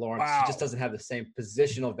Trevor Lawrence. Wow. He just doesn't have the same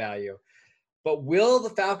positional value. But will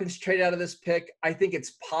the Falcons trade out of this pick? I think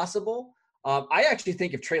it's possible. I actually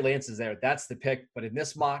think if Trey Lance is there, that's the pick. But in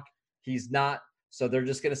this mock, he's not. So they're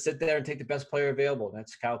just going to sit there and take the best player available. And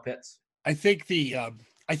that's Kyle Pitts. I think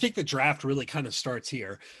the draft really kind of starts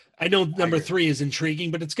here. I know number 3 is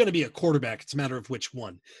intriguing, but it's going to be a quarterback. It's a matter of which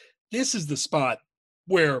one. This is the spot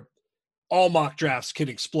where all mock drafts can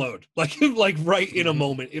explode, like right in a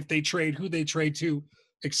moment, if they trade, who they trade to,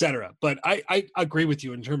 etc. But I agree with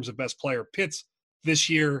you in terms of best player. Pitts this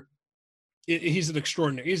year, he's an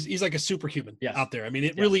extraordinary. He's like a superhuman out there. I mean,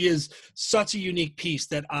 it really is such a unique piece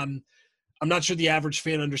that I'm not sure the average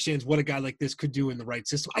fan understands what a guy like this could do in the right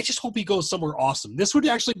system. I just hope he goes somewhere awesome. This would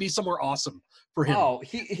actually be somewhere awesome for him. Oh,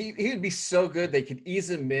 he would be so good. They could ease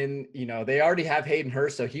him in. They already have Hayden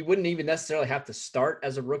Hurst, so he wouldn't even necessarily have to start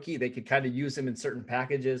as a rookie. They could kind of use him in certain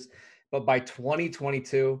packages. But by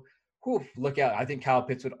 2022, look out. I think Kyle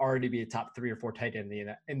Pitts would already be a top 3 or 4 tight end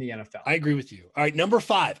in the NFL. I agree with you. All right, number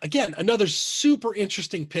 5. Again, another super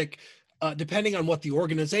interesting pick. Depending on what the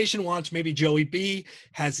organization wants, maybe Joey B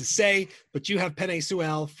has a say, but you have Penei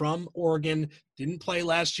Sewell from Oregon, didn't play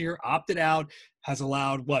last year, opted out, has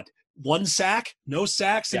allowed 1 sack, no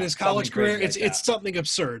sacks in his college career. It's something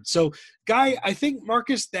absurd. So, Guy, I think,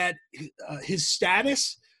 Marcus, that his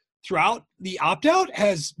status throughout the opt-out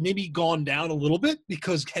has maybe gone down a little bit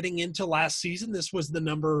because heading into last season, this was the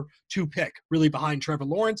number 2 pick, really behind Trevor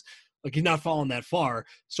Lawrence. Like, he's not fallen that far.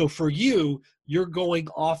 So for you're going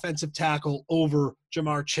offensive tackle over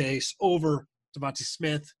Jamar Chase, over Devontae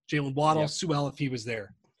Smith, Jalen Waddle, Sewell if he was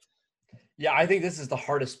there. Yeah, I think this is the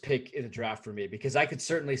hardest pick in the draft for me because I could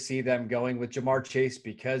certainly see them going with Jamar Chase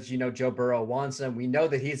because, Joe Burrow wants him. We know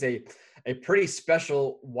that he's a pretty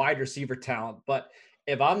special wide receiver talent. But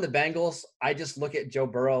if I'm the Bengals, I just look at Joe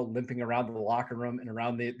Burrow limping around the locker room and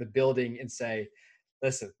around the building and say,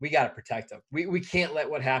 listen, we got to protect him. We can't let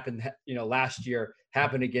what happened, last year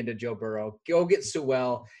happen again to Joe Burrow. Go get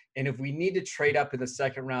Sewell. And if we need to trade up in the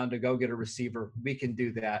second round to go get a receiver, we can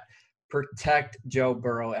do that. Protect Joe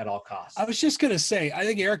Burrow at all costs. I was just going to say, I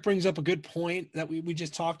think Eric brings up a good point that we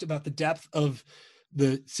just talked about, the depth of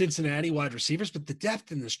the Cincinnati wide receivers, but the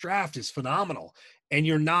depth in this draft is phenomenal. And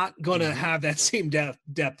you're not going to have that same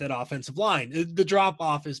depth at offensive line. The drop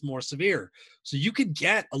off is more severe. So you could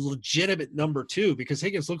get a legitimate number 2 because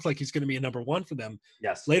Higgins looks like he's going to be a number 1 for them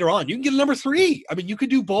later on. You can get a number 3. I mean, you could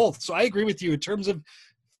do both. So I agree with you in terms of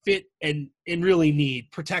fit and really need.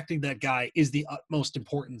 Protecting that guy is the utmost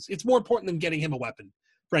importance. It's more important than getting him a weapon,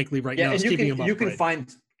 frankly, right now. And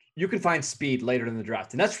you can find speed later in the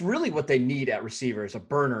draft. And that's really what they need at receiver is a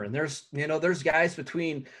burner. And there's guys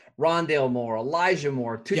between Rondale Moore, Elijah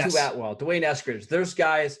Moore, Tutu Atwell, Dwayne Eskridge. There's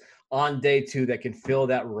guys on day 2 that can fill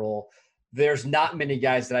that role. There's not many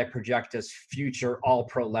guys that I project as future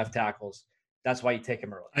all-pro left tackles. That's why you take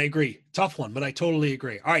them early. I agree. Tough one, but I totally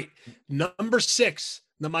agree. All right. Number 6,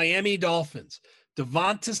 the Miami Dolphins.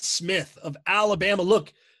 Devonta Smith of Alabama.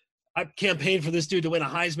 Look, I've campaigned for this dude to win a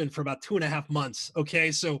Heisman for about 2.5 months.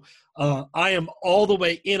 Okay. So I am all the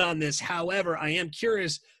way in on this. However, I am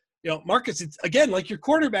curious, Marcus, it's again, like your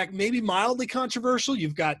quarterback, maybe mildly controversial.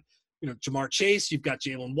 You've got, Jamar Chase, you've got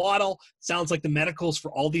Jalen Waddle. Sounds like the medicals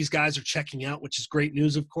for all these guys are checking out, which is great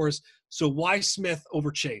news, of course. So why Smith over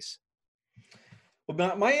Chase?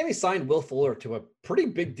 Well, Miami signed Will Fuller to a pretty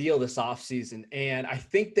big deal this offseason, and I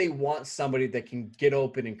think they want somebody that can get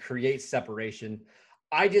open and create separation.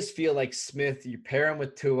 I just feel like Smith, you pair him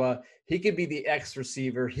with Tua, he could be the X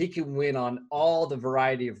receiver. He can win on all the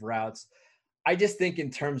variety of routes. I just think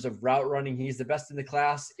in terms of route running, he's the best in the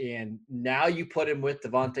class. And now you put him with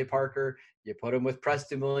Devontae Parker, you put him with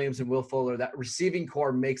Preston Williams and Will Fuller. That receiving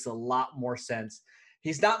core makes a lot more sense.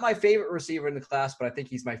 He's not my favorite receiver in the class, but I think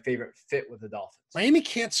he's my favorite fit with the Dolphins. Miami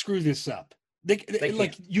can't screw this up. They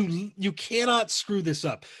like you cannot screw this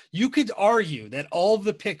up. You could argue that all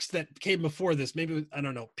the picks that came before this, maybe, I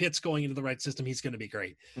don't know, Pitt's going into the right system, he's going to be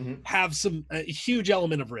great. Have a huge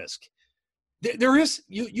element of risk. There is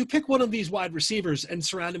you pick one of these wide receivers and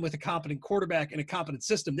surround him with a competent quarterback and a competent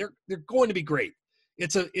system. They're going to be great.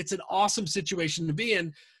 It's an awesome situation to be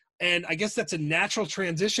in, and I guess that's a natural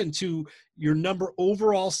transition to your number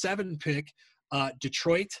overall 7 pick,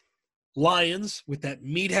 Detroit Lions, with that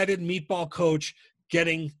meat-headed meatball coach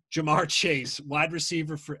getting Jamar Chase, wide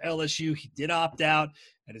receiver for LSU. He did opt out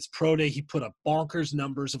at his pro day. He put up bonkers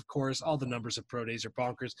numbers, of course. All the numbers of pro days are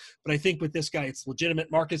bonkers. But I think with this guy, it's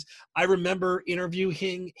legitimate. Marcus, I remember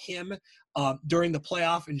interviewing him during the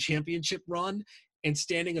playoff and championship run and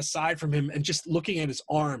standing aside from him and just looking at his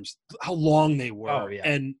arms, how long they were. Oh, yeah.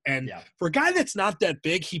 And for a guy that's not that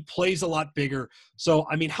big, he plays a lot bigger. So,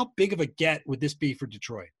 I mean, how big of a get would this be for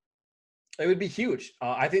Detroit? It would be huge.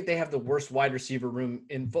 I think they have the worst wide receiver room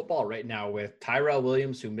in football right now with Tyrell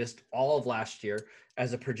Williams, who missed all of last year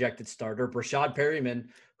as a projected starter, Brashad Perryman,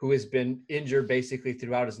 who has been injured basically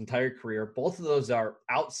throughout his entire career. Both of those are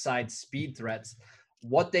outside speed threats.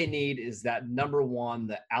 What they need is that number 1,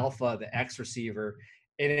 the alpha, the X receiver,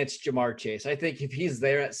 and it's Jamar Chase. I think if he's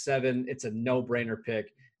there at 7, it's a no-brainer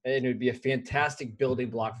pick, and it would be a fantastic building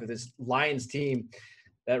block for this Lions team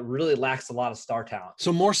that really lacks a lot of star talent.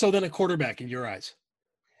 So more so than a quarterback in your eyes?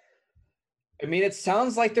 I mean, it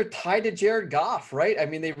sounds like they're tied to Jared Goff, right? I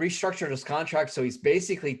mean, they restructured his contract, so he's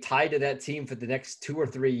basically tied to that team for the next 2 or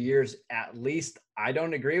 3 years at least. I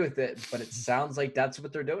don't agree with it, but it sounds like that's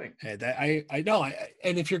what they're doing. I know.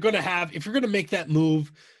 And if you're going to make that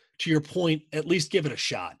move, to your point, at least give it a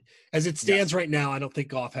shot. As it stands right now, I don't think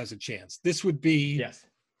Goff has a chance. This would be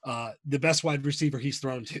the best wide receiver he's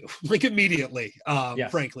thrown to, like immediately.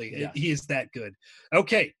 Frankly, he is that good.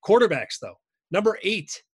 Okay, quarterbacks though. Number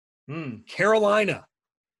 8, Carolina.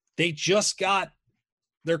 They just got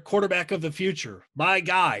their quarterback of the future.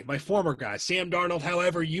 My former guy, Sam Darnold.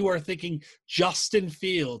 However, you are thinking Justin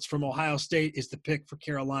Fields from Ohio State is the pick for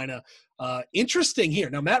Carolina. Interesting here.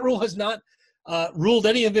 Now, Matt Rule has not ruled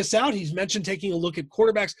any of this out. He's mentioned taking a look at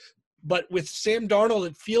quarterbacks, but with Sam Darnold,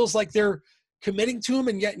 it feels like they're committing to him.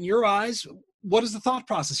 And yet in your eyes, what is the thought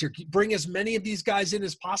process here? Bring as many of these guys in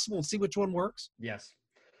as possible and see which one works? Yes.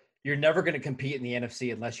 You're never going to compete in the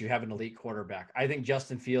NFC unless you have an elite quarterback. I think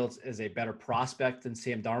Justin Fields is a better prospect than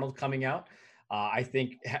Sam Darnold coming out. I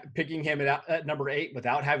think picking him at number 8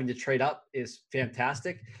 without having to trade up is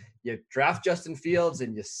fantastic. You draft Justin Fields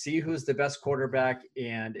and you see who's the best quarterback.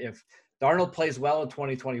 And if Darnold plays well in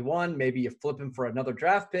 2021, maybe you flip him for another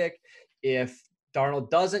draft pick. If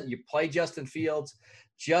Darnold doesn't, you play Justin Fields.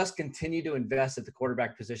 Just continue to invest at the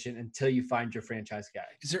quarterback position until you find your franchise guy.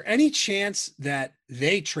 Is there any chance that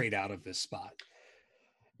they trade out of this spot?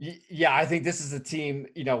 Yeah, I think this is a team,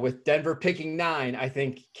 with Denver picking 9, I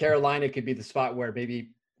think Carolina could be the spot where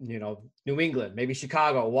maybe, New England, maybe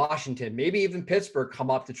Chicago, Washington, maybe even Pittsburgh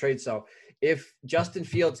come up to trade. So If Justin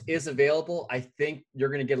Fields is available, I think you're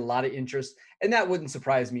going to get a lot of interest, and that wouldn't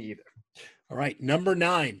surprise me either. All right, number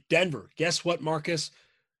 9, Denver. Guess what, Marcus?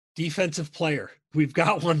 Defensive player. We've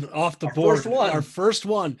got one off the board. Our first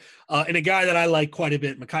one. And a guy that I like quite a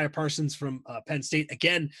bit, Micaiah Parsons from Penn State.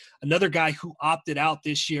 Again, another guy who opted out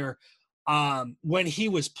this year. When he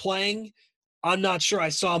was playing, I'm not sure I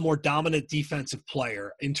saw a more dominant defensive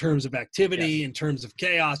player in terms of activity, in terms of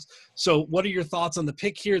chaos. So what are your thoughts on the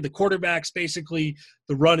pick here? The quarterbacks, basically,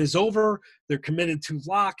 the run is over. They're committed to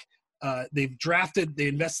lock. They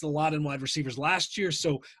invested a lot in wide receivers last year.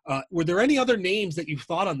 So were there any other names that you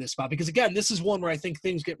thought on this spot? Because, again, this is one where I think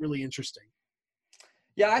things get really interesting.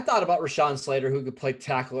 Yeah, I thought about Rashawn Slater, who could play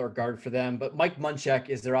tackle or guard for them. But Mike Munchak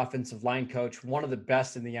is their offensive line coach, one of the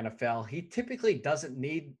best in the NFL. He typically doesn't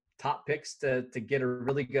need top picks to get a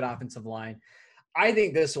really good offensive line. I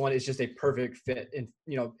think this one is just a perfect fit in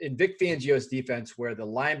Vic Fangio's defense, where the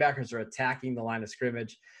linebackers are attacking the line of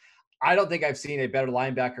scrimmage. I don't think I've seen a better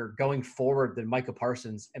linebacker going forward than Micah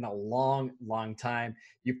Parsons in a long, long time.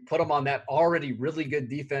 You put him on that already really good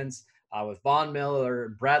defense with Von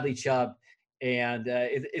Miller, Bradley Chubb, and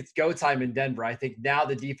it's go time in Denver. I think now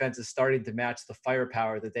the defense is starting to match the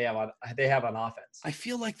firepower that they have on offense. I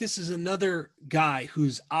feel like this is another guy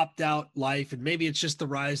who's opt-out life, and maybe it's just the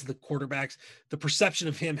rise of the quarterbacks. The perception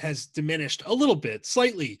of him has diminished a little bit,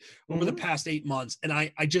 slightly, over the past 8 months, and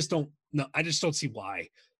I just don't know. I just don't see why.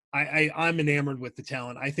 I'm enamored with the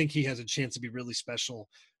talent. I think he has a chance to be really special.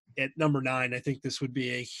 At number 9, I think this would be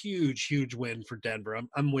a huge, huge win for Denver.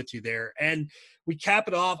 I'm with you there. And we cap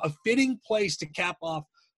it off, a fitting place to cap off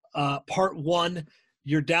part 1,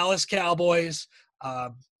 your Dallas Cowboys.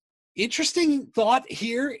 Interesting thought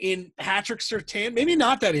here in Patrick Surtain. Maybe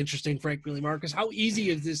not that interesting, frankly, Marcus. How easy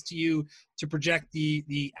is this to you to project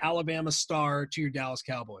the Alabama star to your Dallas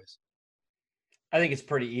Cowboys? I think it's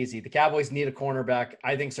pretty easy. The Cowboys need a cornerback.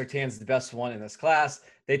 I think Surtain's the best one in this class.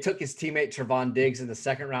 They took his teammate Trevon Diggs in the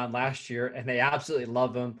 2nd round last year, and they absolutely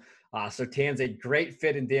love him. Surtain's a great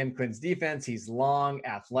fit in Dan Quinn's defense. He's long,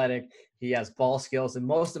 athletic. He has ball skills, and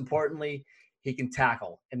most importantly, he can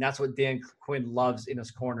tackle. And that's what Dan Quinn loves in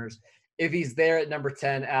his corners. If he's there at number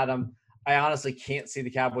 10, Adam, I honestly can't see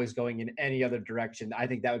the Cowboys going in any other direction. I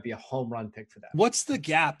think that would be a home run pick for them. What's the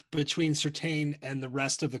gap between Surtain and the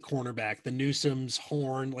rest of the cornerback, the Newsomes,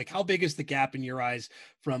 Horn? Like, how big is the gap in your eyes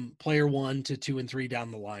from player 1 to 2 and 3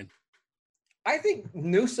 down the line? I think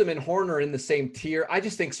Newsome and Horn are in the same tier. I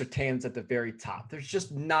just think Surtain's at the very top. There's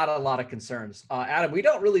just not a lot of concerns. Adam, we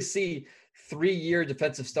don't really see 3-year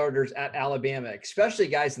defensive starters at Alabama, especially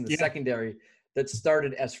guys in the secondary that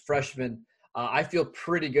started as freshmen. I feel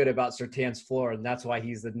pretty good about Surtain's floor, and that's why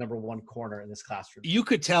he's the number 1 corner in this class for me. You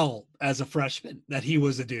could tell as a freshman that he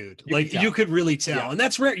was a dude. You could really tell. Yeah. And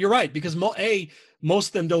that's rare. You're right, because most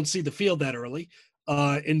of them don't see the field that early.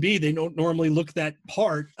 And B, they don't normally look that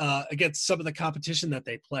part against some of the competition that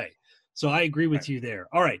they play. So I agree with you there.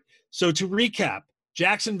 All right. So to recap,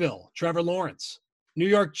 Jacksonville, Trevor Lawrence, New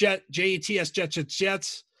York Jets,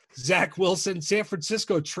 Zach Wilson, San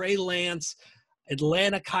Francisco, Trey Lance,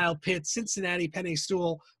 Atlanta, Kyle Pitts, Cincinnati, Penei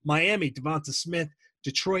Sewell, Miami, Devonta Smith,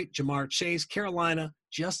 Detroit, Jamar Chase, Carolina,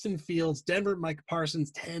 Justin Fields, Denver, Mike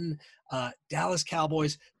Parsons, 10, Dallas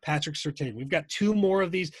Cowboys, Patrick Surtain. We've got 2 more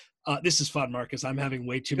of these. This is fun, Marcus. I'm having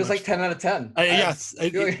way too much. It's like 10 out of 10. Yes. I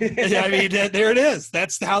mean, there it is.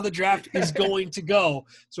 That's how the draft is going to go.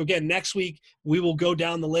 So, again, next week we will go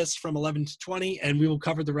down the list from 11 to 20, and we will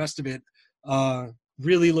cover the rest of it.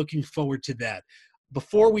 Really looking forward to that.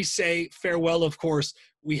 Before we say farewell, of course,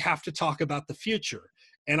 we have to talk about the future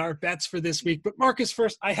and our bets for this week. But, Marcus,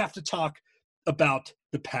 first, I have to talk about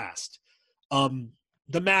the past.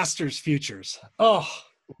 The Masters futures.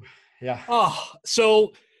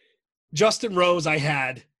 So Justin Rose, I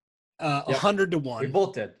had 100 to 1. We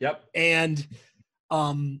both did. Yep. And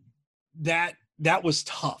that was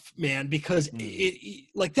tough, man, because it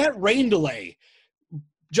like that rain delay.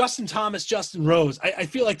 Justin Thomas, Justin Rose. I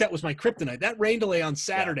feel like that was my kryptonite. That rain delay on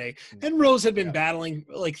Saturday, and Rose had been battling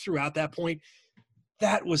like throughout that point.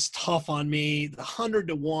 That was tough on me. The 100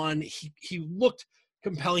 to 1. He looked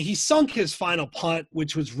compelling. He sunk his final punt,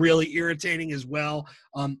 which was really irritating as well.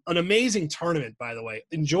 An amazing tournament, by the way.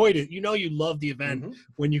 Enjoyed it. You know you love the event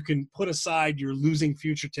when you can put aside your losing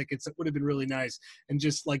future tickets. That would have been really nice, and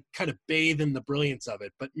just like kind of bathe in the brilliance of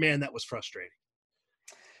it. But man, that was frustrating.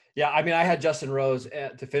 Yeah, I mean, I had Justin Rose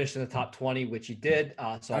to finish in the top 20, which he did. So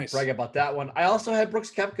nice. I'll brag about that one. I also had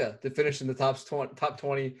Brooks Koepka to finish in the top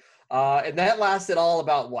 20. And that lasted all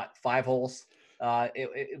about, 5 holes?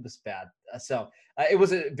 It was bad. So it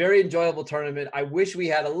was a very enjoyable tournament. I wish we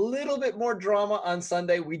had a little bit more drama on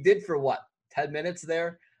Sunday. We did for 10 minutes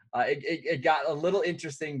there. it got a little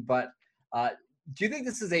interesting, but do you think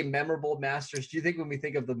this is a memorable Masters? Do you think when we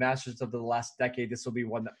think of the Masters of the last decade, this will be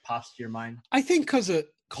one that pops to your mind? I think because of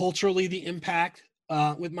culturally the impact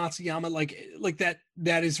with Matsuyama, like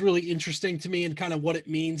that is really interesting to me and kind of what it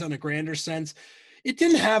means on a grander sense. It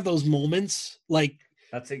didn't have those moments like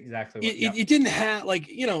that's exactly what it didn't have, like,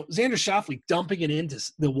 you know, Xander Schauffele dumping it into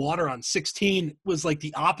the water on 16 was like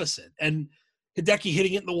the opposite, and Hideki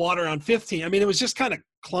hitting it in the water on 15. I mean, it was just kind of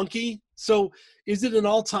clunky. So is it an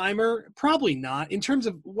all-timer? Probably not. In terms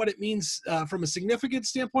of what it means from a significant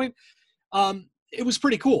standpoint, it was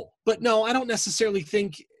pretty cool. But no, I don't necessarily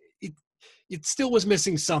think it still was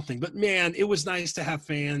missing something. But, man, it was nice to have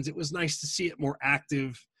fans. It was nice to see it more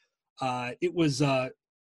active. It was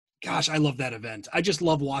gosh, I love that event. I just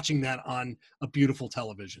love watching that on a beautiful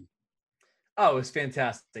television. Oh, it was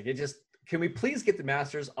fantastic. Can we please get the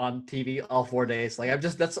Masters on TV all 4 days? Like,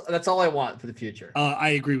 that's all I want for the future. I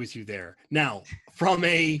agree with you there. Now, from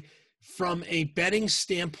a betting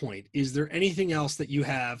standpoint, is there anything else that you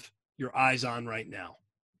have your eyes on right now?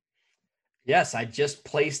 Yes, I just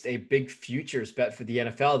placed a big futures bet for the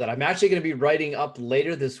NFL that I'm actually going to be writing up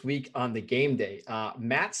later this week on the game day.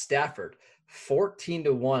 Matt Stafford,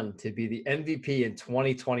 14-1 to be the MVP in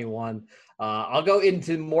 2021. I'll go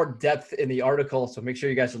into more depth in the article, so make sure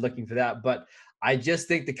you guys are looking for that. But I just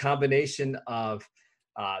think the combination of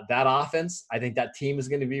that offense, I think that team is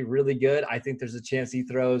going to be really good. I think there's a chance he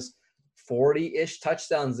throws 40-ish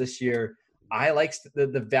touchdowns this year. I like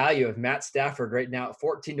the value of Matt Stafford right now at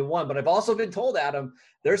 14-1. But I've also been told, Adam,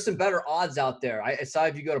 there's some better odds out there. I saw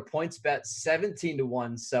if you go to PointsBet,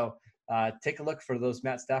 17-1. So take a look for those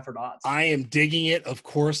Matt Stafford odds. I am digging it. Of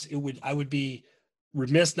course, I would be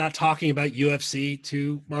remiss not talking about UFC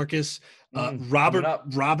too, Marcus.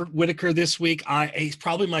 Robert Whittaker this week. He's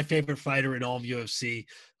probably my favorite fighter in all of UFC.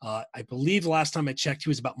 I believe the last time I checked, he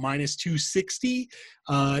was about minus 260.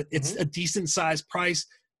 It's a decent sized price.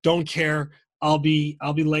 Don't care. I'll be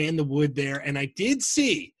laying the wood there. And I did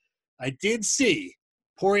see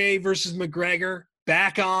Poirier versus McGregor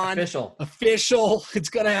back on. Official. It's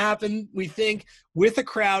going to happen, we think, with a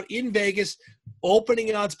crowd in Vegas.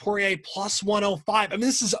 Opening odds Poirier plus 105. I mean,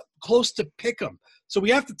 this is close to pick'em. So we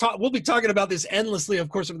have to talk. We'll be talking about this endlessly, of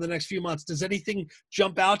course, over the next few months. Does anything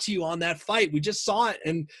jump out to you on that fight? We just saw it,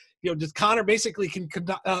 and does Conor can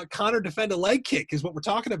Conor defend a leg kick? Is what we're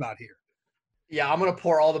talking about here. Yeah, I'm going to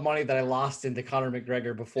pour all the money that I lost into Conor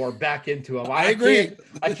McGregor before back into him. I agree.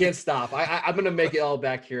 I can't stop. I'm going to make it all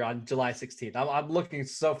back here on July 16th. I'm looking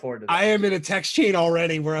so forward to that. I am in a text chain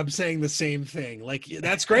already where I'm saying the same thing. Like,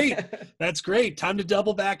 that's great. That's great. Time to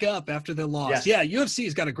double back up after the loss. Yes. Yeah, UFC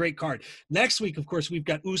has got a great card. Next week, of course, we've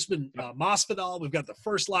got Usman Masvidal. We've got the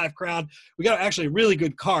first live crowd. We got actually a really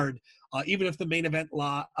good card, even if the main event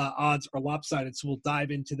odds are lopsided. So we'll dive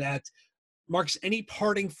into that. Marcus, any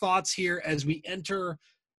parting thoughts here as we enter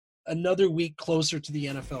another week closer to the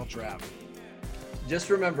NFL draft? Just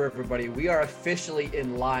remember, everybody, we are officially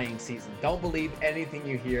in lying season. Don't believe anything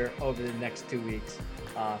you hear over the next 2 weeks,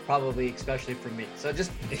 probably especially from me. So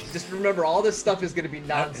just remember, all this stuff is going to be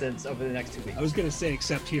nonsense over the next 2 weeks. I was going to say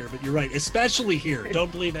except here, but you're right. Especially here.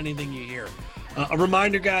 Don't believe anything you hear. A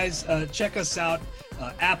reminder, guys, check us out.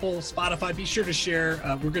 Apple, Spotify, be sure to share.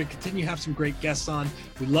 We're going to continue to have some great guests on.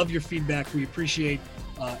 We love your feedback. We appreciate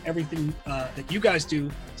everything that you guys do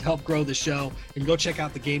to help grow the show. And go check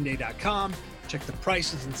out thegameday.com, check the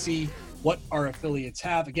prices and see what our affiliates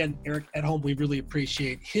have. Again, Eric Edholm, we really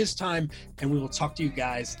appreciate his time, and we will talk to you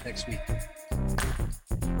guys next week.